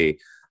told me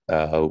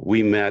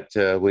we met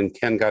when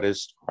Ken got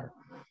his star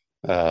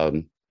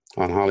on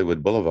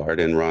Hollywood Boulevard,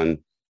 and Ron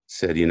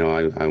said,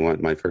 I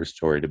want my first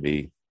story to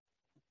be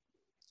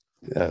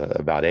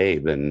about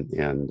Abe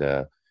and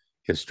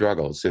his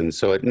struggles. And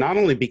so it not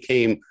only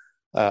became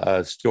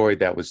a story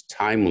that was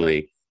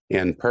timely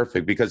and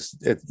perfect, because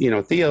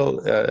Theo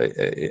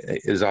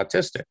is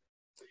autistic,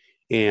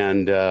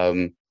 and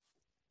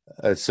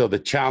so the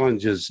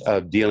challenges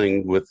of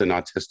dealing with an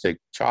autistic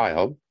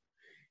child,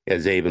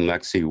 as Abe and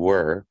Lexi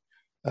were,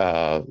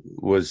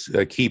 was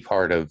a key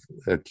part of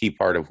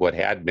what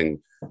had been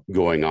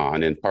going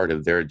on and part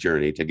of their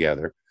journey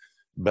together.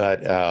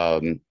 But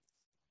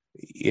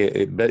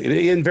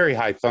in very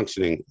high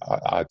functioning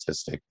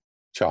autistic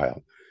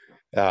child,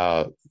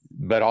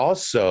 but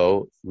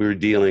also we're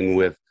dealing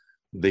with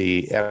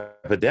the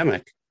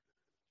epidemic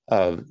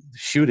of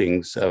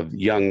shootings of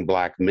young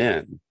Black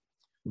men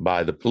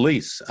by the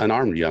police,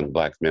 unarmed young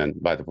Black men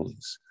by the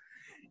police.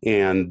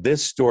 And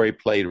this story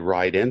played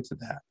right into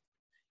that.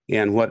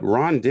 And what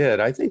Ron did,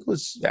 I think,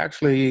 was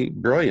actually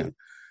brilliant,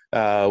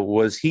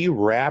 was he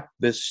wrapped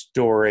this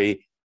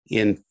story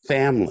in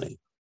family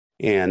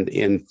and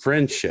in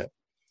friendship.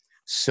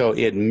 So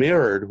it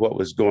mirrored what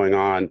was going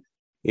on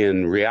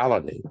in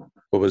reality,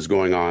 what was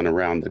going on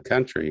around the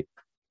country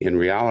in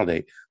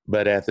reality,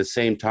 but at the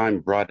same time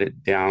brought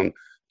it down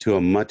to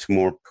a much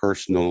more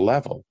personal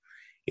level.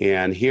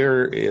 And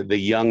here, the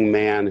young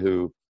man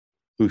who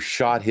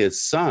shot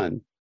his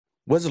son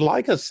was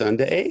like a son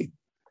to Abe.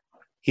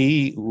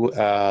 When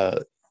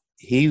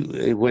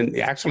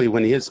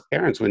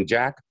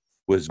Jack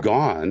was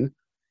gone,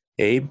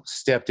 Abe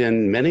stepped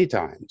in many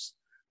times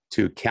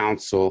to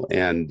counsel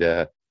and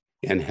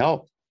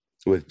help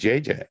with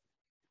JJ,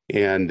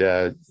 and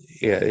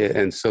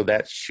so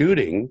that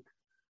shooting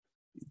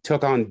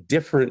took on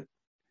different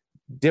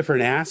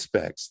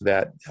aspects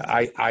that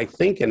I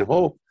think and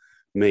hope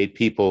made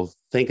people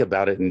think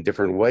about it in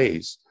different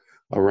ways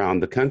around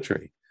the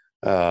country,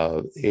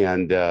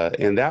 and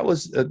that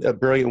was a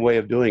brilliant way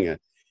of doing it.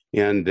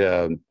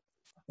 And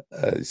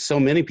so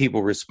many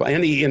people respond,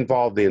 and he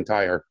involved the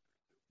entire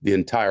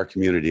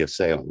community of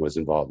Salem was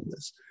involved in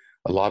this.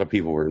 A lot of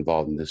people were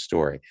involved in this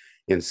story,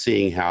 and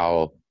seeing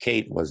how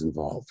Kate was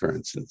involved, for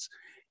instance.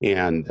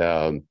 And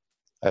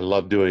I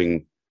love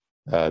doing.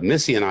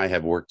 Missy and I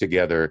have worked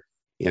together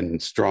in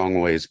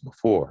strong ways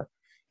before,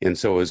 and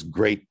so it was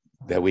great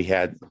that we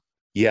had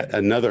yet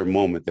another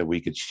moment that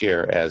we could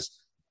share as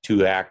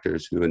two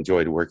actors who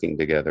enjoyed working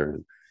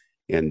together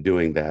and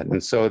doing that.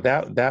 And so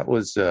that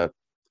was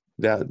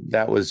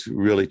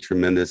really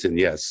tremendous. And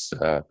yes,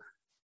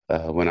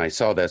 when I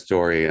saw that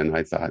story, and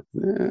I thought,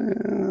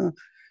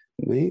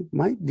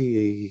 might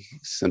be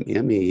some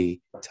Emmy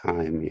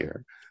time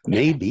here.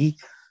 Maybe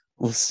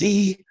we'll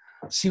see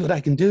what I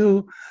can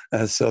do.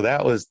 So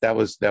that was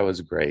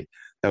great.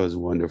 That was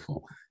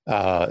wonderful.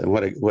 And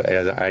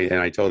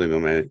I told him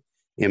in my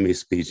Emmy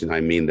speech, and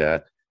I mean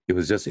that, it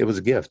was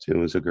a gift. It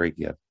was a great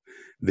gift.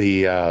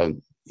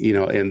 And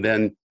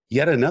then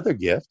yet another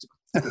gift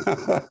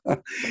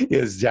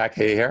is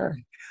Jackée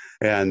Harry.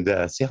 And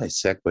see how I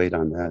segued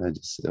on that? It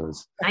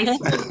was nice.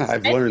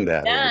 I've learned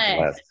that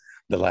over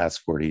the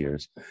last 40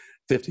 years,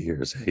 50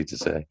 years, I hate to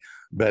say.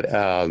 But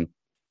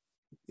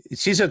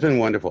she's just been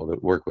wonderful to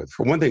work with.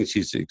 For one thing,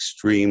 she's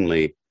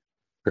extremely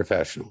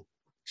professional.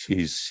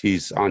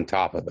 She's on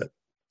top of it.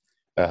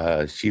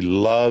 She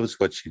loves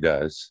what she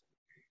does.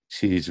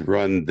 She's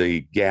run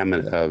the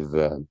gamut of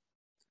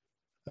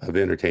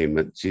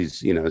entertainment.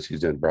 She's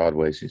done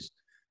Broadway. She's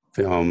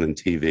film and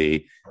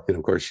TV. And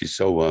of course, she's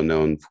so well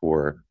known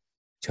for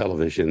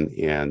television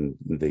and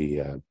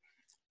the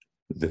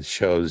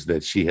shows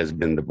that she has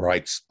been the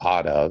bright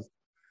spot of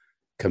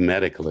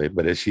comedically.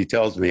 But as she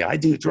tells me, I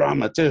do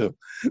drama too.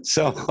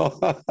 So,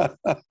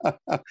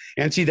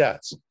 and she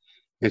does.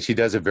 And she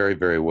does it very,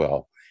 very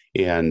well.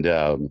 And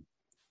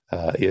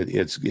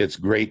it's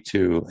great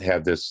to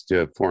have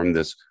to form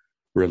this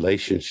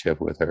relationship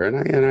with her.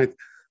 And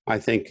I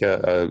think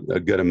a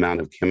good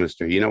amount of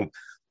chemistry.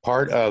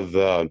 Part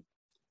of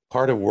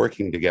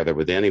working together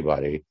with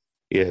anybody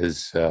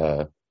is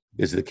the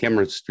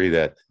chemistry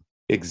that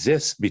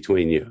exists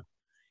between you.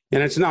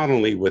 And it's not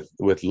only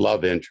with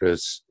love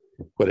interests,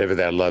 whatever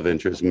that love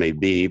interest may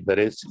be, but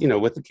it's,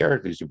 with the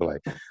characters you play.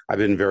 I've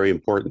been very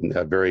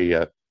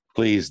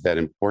pleased that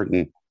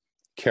important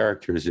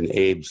characters in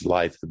Abe's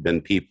life have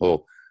been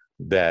people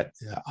that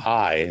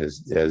I,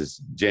 as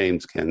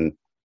James, can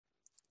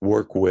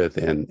work with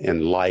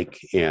and like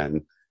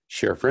and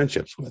share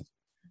friendships with.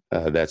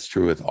 That's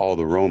true with all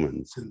the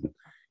Romans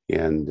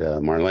and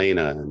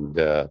Marlena and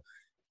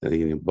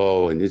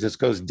Bo, and it just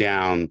goes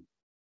down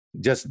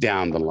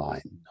the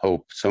line.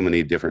 Hope, so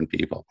many different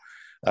people.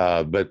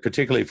 But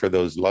particularly for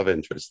those love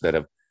interests that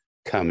have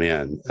come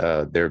in,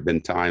 there have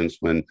been times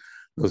when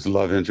those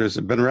love interests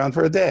have been around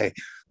for a day,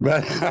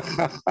 but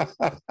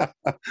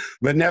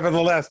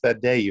nevertheless,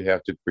 that day you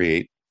have to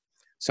create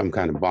some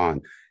kind of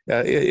bond.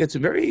 It's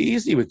very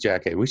easy with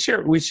Jackie. We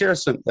share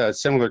some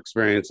similar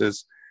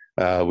experiences.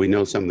 We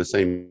know some of the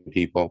same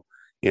people,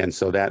 and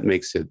so that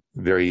makes it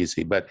very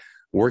easy. But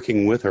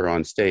working with her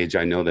on stage,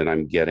 I know that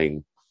I'm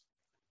getting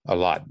a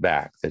lot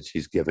back, that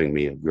she's giving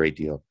me a great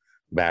deal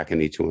back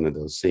in each one of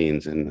those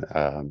scenes. And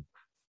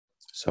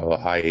so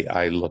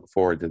I look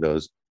forward to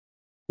those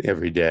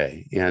every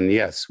day. And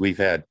yes, we've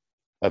had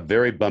a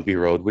very bumpy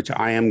road, which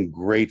I am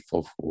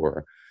grateful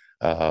for.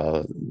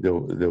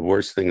 The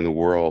worst thing in the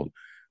world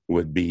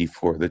would be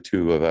for the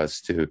two of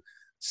us to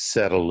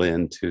settle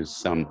into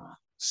some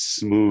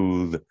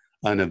smooth,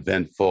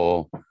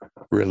 uneventful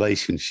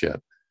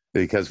relationship.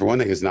 Because for one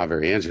thing, it's not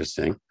very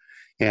interesting,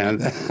 and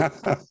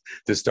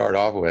to start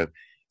off with,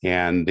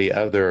 and the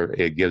other,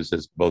 it gives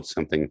us both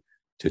something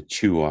to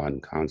chew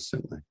on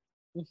constantly.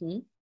 Mm-hmm.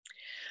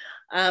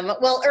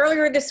 Well,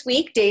 earlier this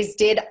week, Days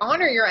did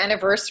honor your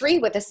anniversary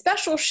with a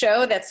special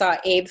show that saw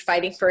Abe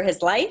fighting for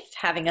his life,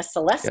 having a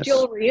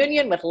celestial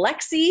reunion with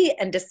Lexi,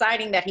 and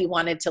deciding that he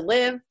wanted to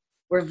live.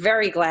 We're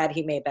very glad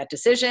he made that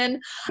decision.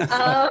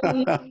 What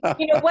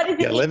does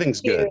it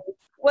living's good.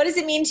 What does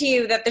it mean to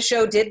you that the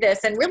show did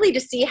this, and really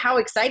to see how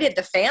excited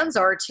the fans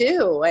are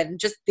too, and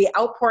just the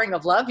outpouring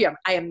of love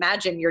I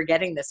imagine you're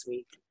getting this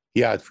week?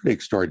 Yeah, it's pretty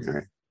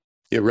extraordinary.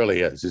 It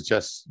really is. It's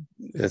just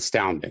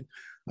astounding.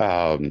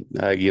 I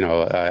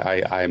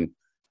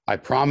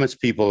promise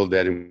people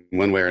that in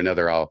one way or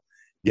another, I'll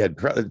get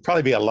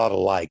probably be a lot of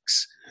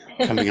likes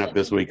coming up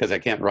this week, because I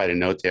can't write a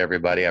note to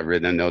everybody. I've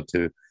written a note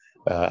to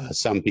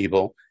some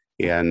people,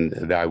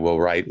 and I will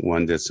write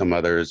one to some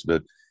others,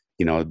 but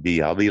I'll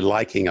be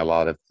liking a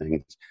lot of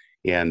things.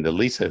 And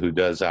Lisa,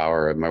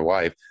 my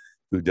wife,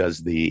 who does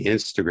the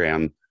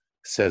Instagram,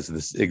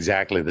 says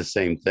exactly the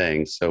same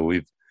thing. So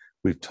we've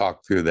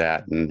talked through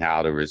that and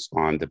how to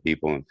respond to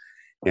people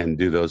and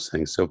do those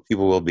things. So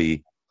people will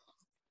be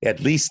at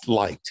least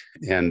liked.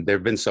 And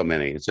there've been so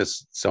many. It's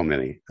just so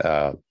many.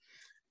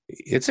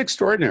 It's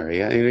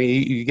extraordinary. I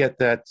mean, you get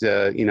that.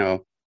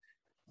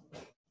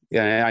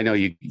 Yeah, I know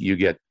you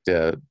get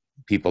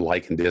people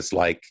like and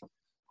dislike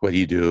what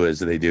you do as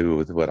they do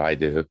with what I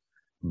do,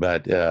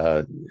 but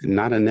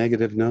not a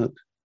negative note.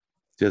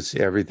 Just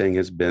everything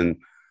has been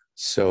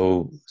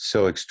so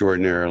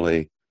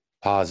extraordinarily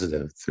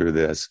positive through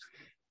this,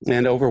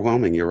 and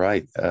overwhelming. You're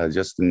right.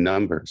 Just the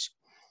numbers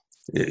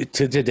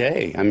to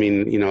today. I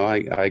mean,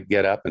 I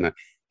get up and I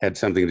had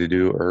something to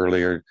do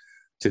earlier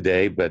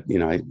today, but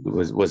I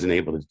wasn't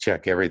able to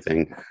check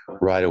everything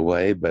right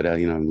away. But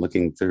I'm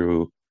looking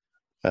through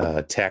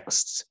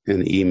texts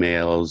and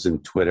emails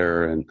and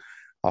Twitter and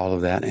all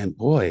of that, and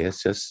boy,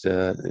 it's just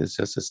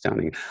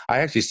astounding. I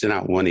actually sent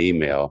out one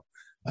email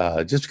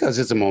just because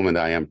it's a moment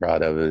I am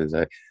proud of,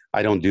 and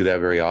I don't do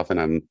that very often.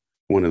 I'm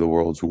one of the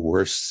world's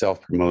worst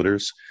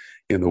self-promoters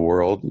in the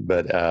world,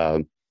 but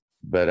I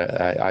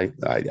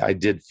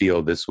did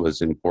feel this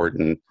was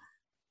important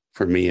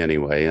for me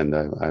anyway, and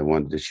I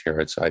wanted to share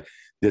it. So I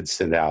did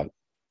send out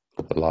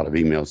a lot of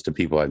emails to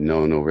people I've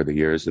known over the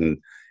years,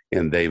 and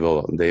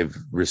they've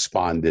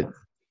responded,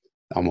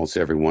 almost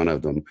every one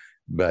of them.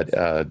 But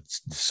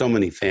so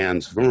many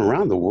fans from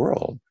around the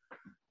world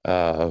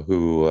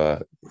who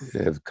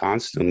have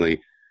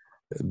constantly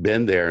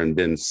been there and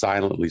been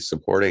silently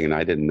supporting, and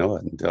I didn't know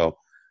it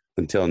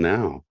until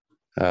now.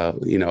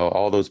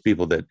 All those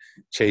people that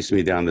chased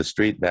me down the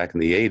street back in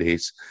the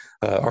 80s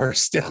are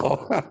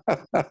still,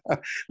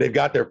 they've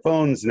got their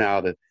phones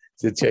now to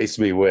chase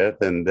me with,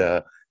 and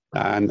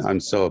I'm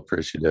so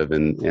appreciative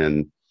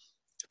and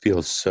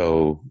feel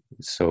so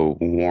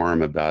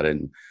warm about it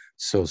and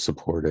so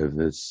supportive.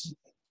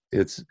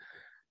 It's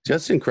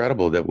just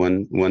incredible that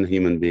one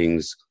human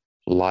being's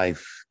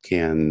life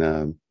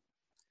can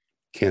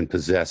can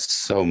possess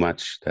so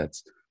much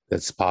that's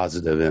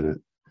positive in it.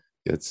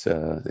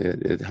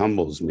 It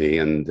humbles me,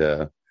 and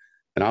I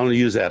don't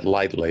use that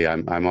lightly.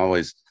 I'm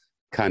always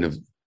kind of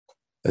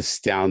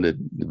astounded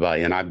by,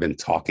 and I've been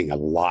talking a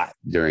lot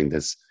during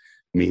this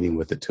meeting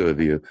with the two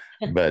of you,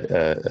 but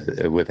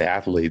with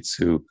athletes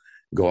who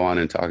go on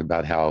and talk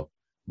about how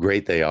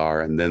great they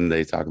are, and then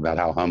they talk about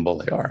how humble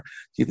they are.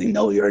 You think,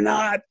 no, you're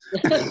not.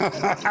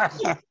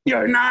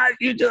 You're not.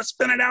 You just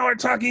spent an hour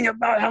talking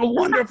about how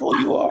wonderful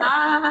you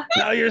are.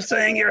 Now you're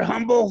saying you're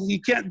humble.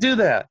 You can't do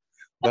that.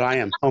 But I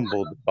am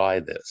humbled by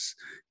this.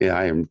 Yeah,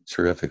 I am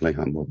terrifically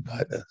humbled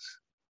by this.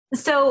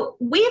 So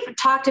we've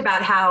talked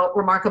about how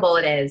remarkable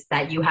it is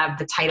that you have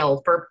the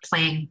title for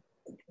playing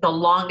the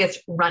longest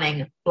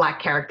running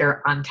Black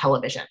character on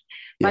television.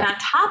 But on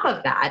top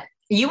of that,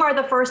 you are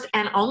the first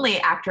and only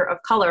actor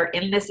of color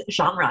in this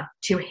genre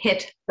to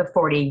hit the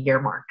 40-year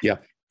mark. Yeah.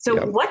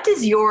 So what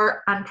does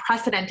your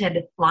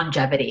unprecedented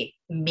longevity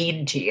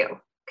mean to you?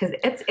 Because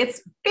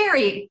it's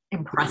very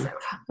impressive.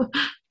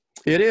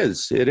 It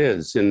is.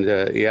 And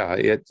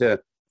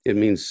it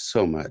means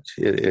so much.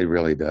 It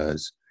really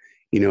does.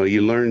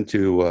 You learn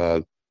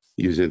to,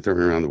 throwing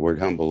around the word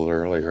humble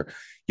earlier,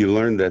 you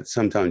learn that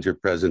sometimes your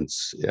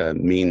presence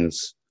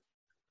means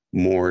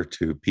more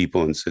to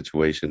people and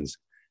situations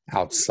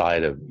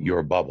outside of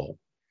your bubble.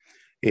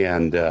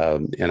 And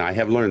I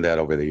have learned that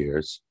over the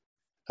years.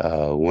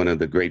 One of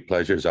the great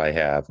pleasures I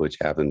have, which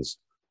happens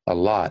a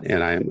lot,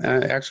 and I'm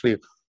actually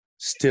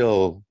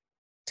still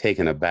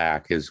taken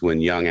aback, is when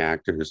young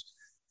actors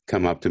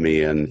come up to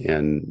me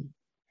and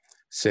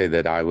say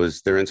that I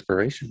was their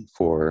inspiration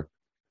for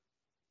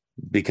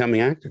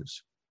becoming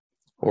actors,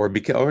 or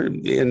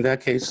in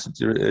that case,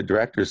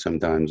 directors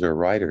sometimes, or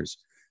writers.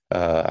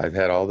 I've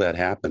had all that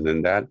happen,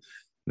 and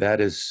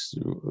that is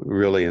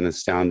really an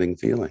astounding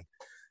feeling.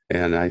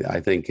 And I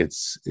think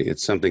it's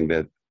something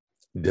that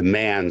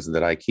demands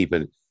that I keep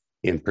it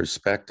in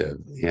perspective,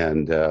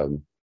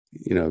 and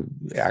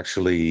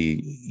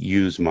actually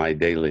use my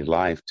daily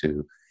life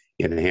to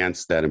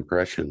enhance that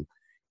impression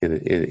in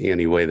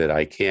any way that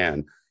I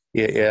can.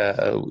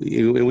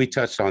 We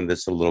touched on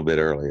this a little bit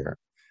earlier.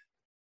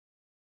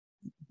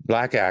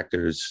 Black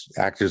actors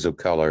of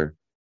color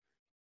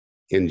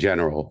in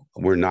general,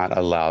 were not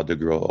allowed to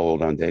grow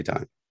old on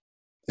daytime.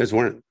 Just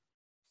weren't.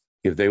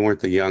 If they weren't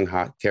the young,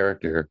 hot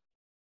character,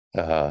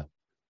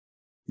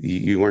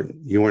 you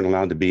weren't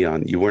allowed to be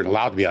on. You weren't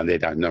allowed to be on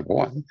daytime, number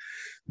one,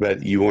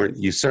 but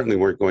you certainly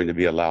weren't going to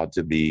be allowed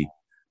to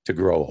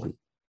grow old.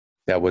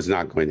 That was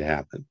not going to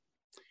happen.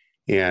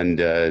 And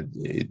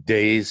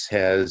Days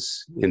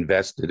has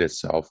invested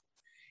itself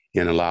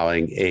in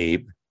allowing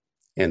Abe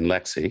and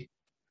Lexi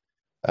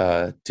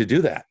to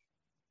do that,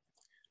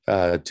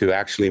 to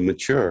actually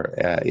mature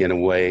in a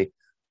way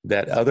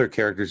that other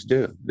characters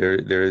do.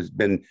 There's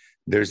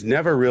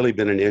never really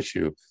been an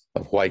issue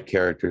of white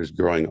characters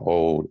growing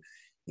old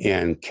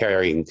and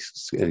carrying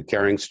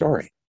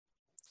story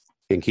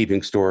and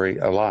keeping story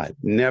alive.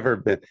 Never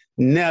been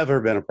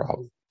a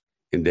problem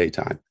in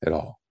daytime at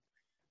all.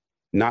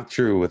 Not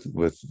true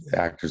with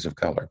actors of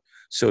color.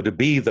 So to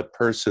be the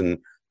person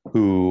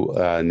who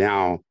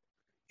now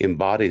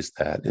embodies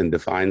that and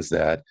defines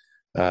that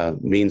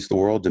means the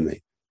world to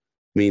me,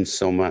 means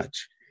so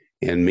much,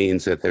 and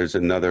means that there's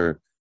another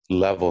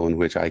level in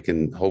which I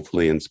can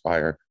hopefully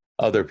inspire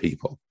other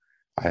people.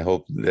 I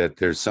hope that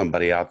there's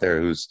somebody out there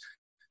who's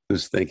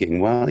thinking,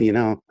 well,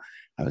 I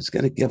was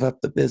going to give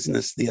up the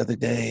business the other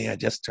day. I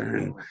just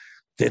turned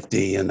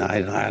 50 and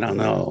I don't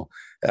know.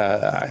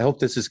 I hope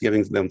this is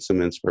giving them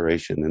some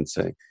inspiration and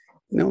say,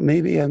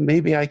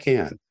 maybe I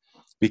can,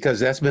 because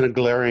that's been a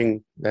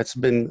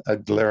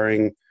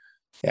glaring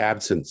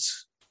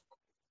absence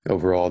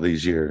over all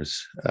these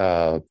years.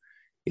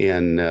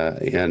 And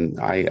there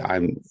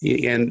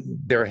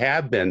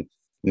have been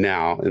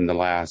now in the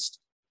last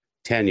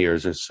 10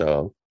 years or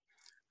so,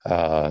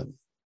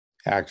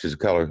 actors of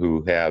color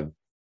who have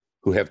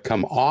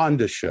come on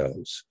to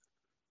shows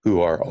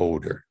who are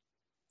older.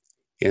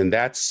 And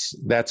that's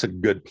a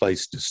good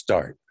place to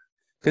start,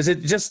 because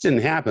it just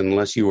didn't happen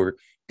unless you were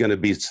going to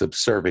be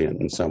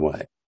subservient in some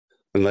way,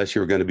 unless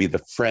you were going to be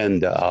the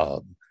friend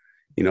of,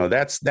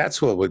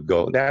 that's what would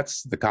go.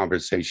 That's the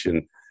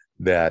conversation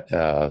that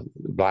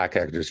Black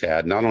actors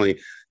had. Not only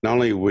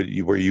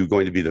were you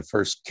going to be the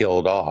first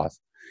killed off,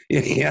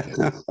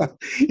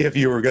 if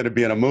you were going to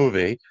be in a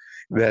movie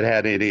that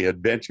had any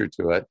adventure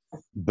to it,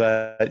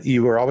 but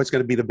you were always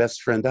going to be the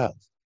best friend of.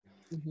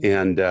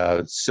 Mm-hmm.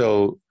 And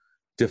so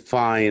to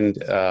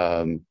find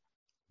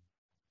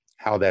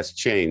how that's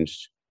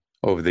changed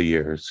over the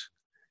years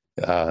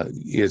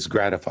is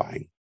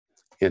gratifying.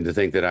 And to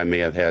think that I may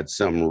have had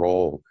some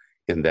role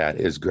in that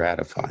is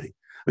gratifying.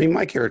 I mean,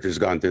 my character's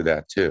gone through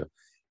that too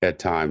at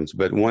times,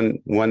 but one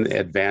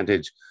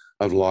advantage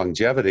of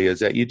longevity is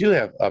that you do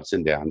have ups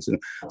and downs,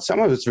 and some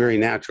of it's very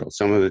natural.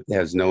 Some of it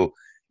has no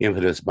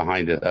impetus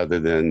behind it other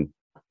than,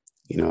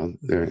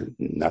 there's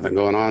nothing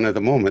going on at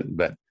the moment,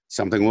 but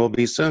something will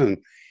be soon.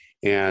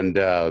 And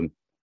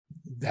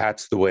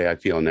that's the way I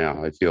feel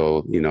now. I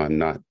feel,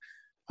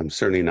 I'm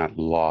certainly not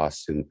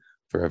lost in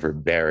forever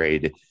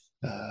buried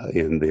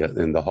in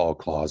the hall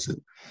closet,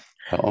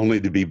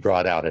 only to be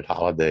brought out at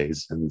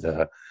holidays. And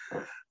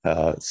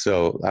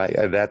so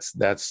that's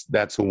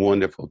a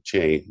wonderful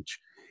change,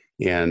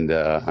 and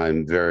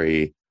I'm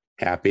very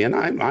happy, and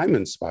I'm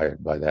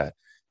inspired by that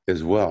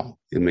as well.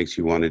 It makes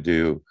you want to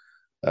do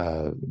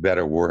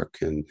better work,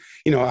 and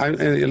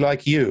and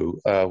like you,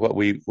 what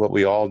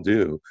we all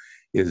do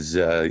is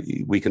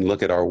we can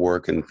look at our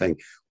work and think,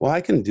 well, I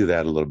can do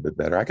that a little bit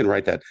better. I can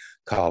write that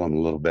column a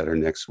little better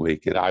next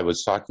week. And I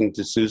was talking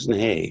to Susan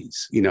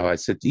Hayes. I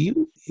said,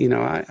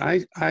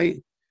 I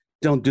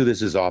don't do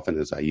this as often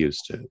as I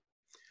used to,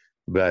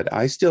 but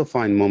I still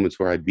find moments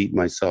where I beat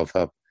myself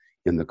up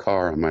in the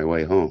car on my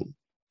way home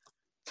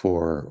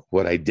for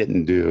what I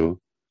didn't do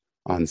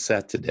on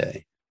set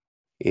today.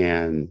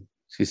 And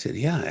she said,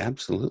 yeah,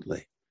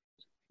 absolutely.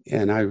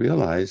 And I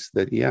realized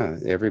that, yeah,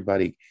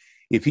 everybody,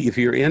 if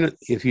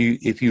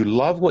you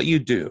love what you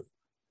do,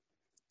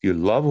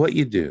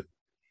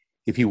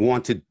 if you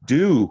want to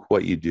do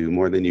what you do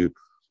more than you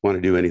want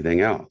to do anything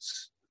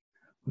else,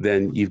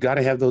 then you've got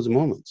to have those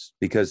moments,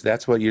 because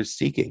that's what you're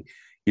seeking.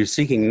 You're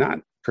seeking not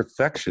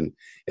perfection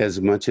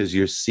as much as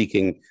you're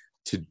seeking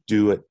to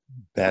do it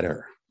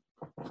better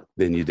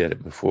than you did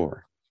it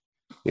before.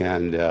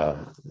 And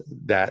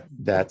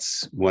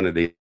that's one of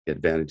the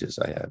advantages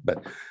I have.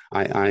 But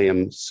I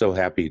am so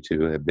happy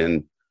to have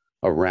been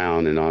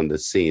around and on the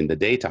scene, the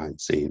daytime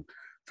scene,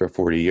 for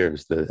 40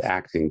 years, the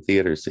acting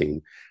theater scene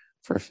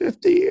for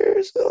 50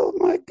 years. Oh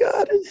my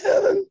God in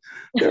heaven,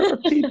 there are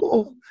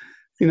people,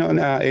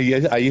 now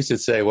I used to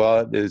say,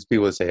 well, there's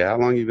people that say, how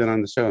long have you been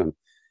on the show? And,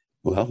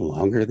 well,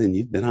 longer than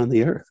you've been on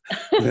the earth.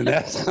 And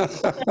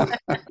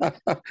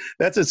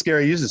that's a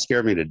scary, it used to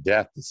scare me to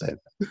death to say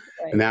that.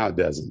 Right. Now it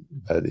doesn't,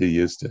 but it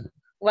used to.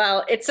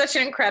 Well, it's such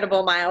an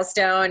incredible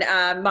milestone.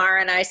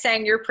 Mara and I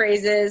sang your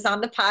praises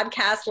on the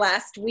podcast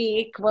last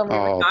week when we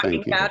were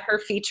talking about her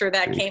feature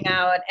that came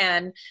out.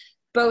 And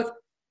both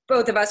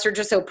of us are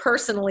just so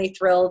personally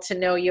thrilled to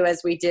know you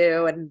as we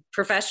do, and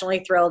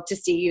professionally thrilled to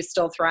see you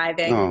still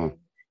thriving. Oh.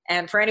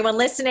 And for anyone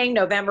listening,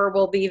 November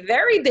will be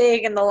very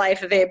big in the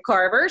life of Abe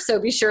Carver, so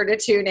be sure to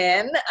tune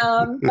in.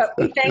 But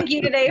we thank you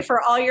today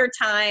for all your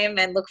time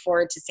and look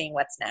forward to seeing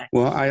what's next.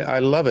 Well, I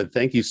love it.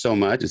 Thank you so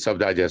much.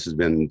 Self-Digest has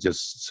been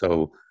just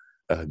so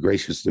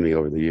gracious to me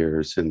over the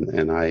years,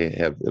 and I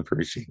have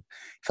appreciated.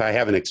 If I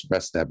haven't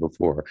expressed that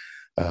before,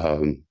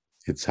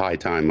 it's high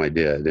time I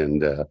did.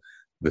 And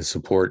the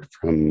support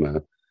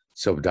from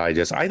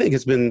Self-Digest, I think,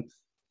 has been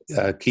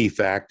a key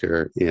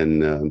factor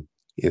in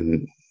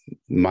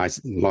my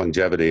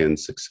longevity and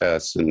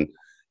success,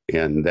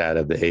 and that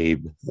of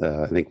Abe.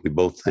 I think we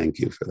both thank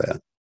you for that.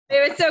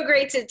 It was so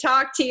great to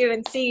talk to you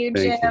and see you,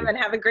 Jim, and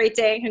have a great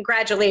day. And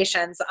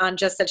congratulations on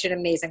just such an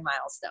amazing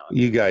milestone.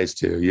 You guys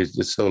too. You're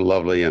just so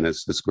lovely, and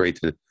it's just great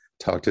to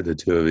talk to the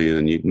two of you,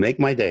 and you make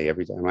my day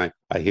every time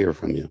I hear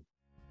from you.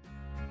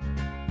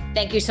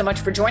 Thank you so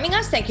much for joining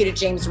us. Thank you to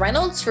James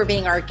Reynolds for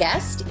being our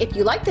guest. If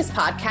you like this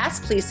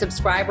podcast, please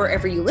subscribe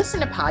wherever you listen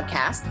to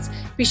podcasts.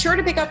 Be sure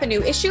to pick up a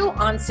new issue,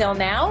 on sale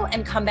now,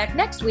 and come back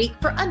next week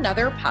for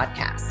another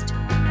podcast.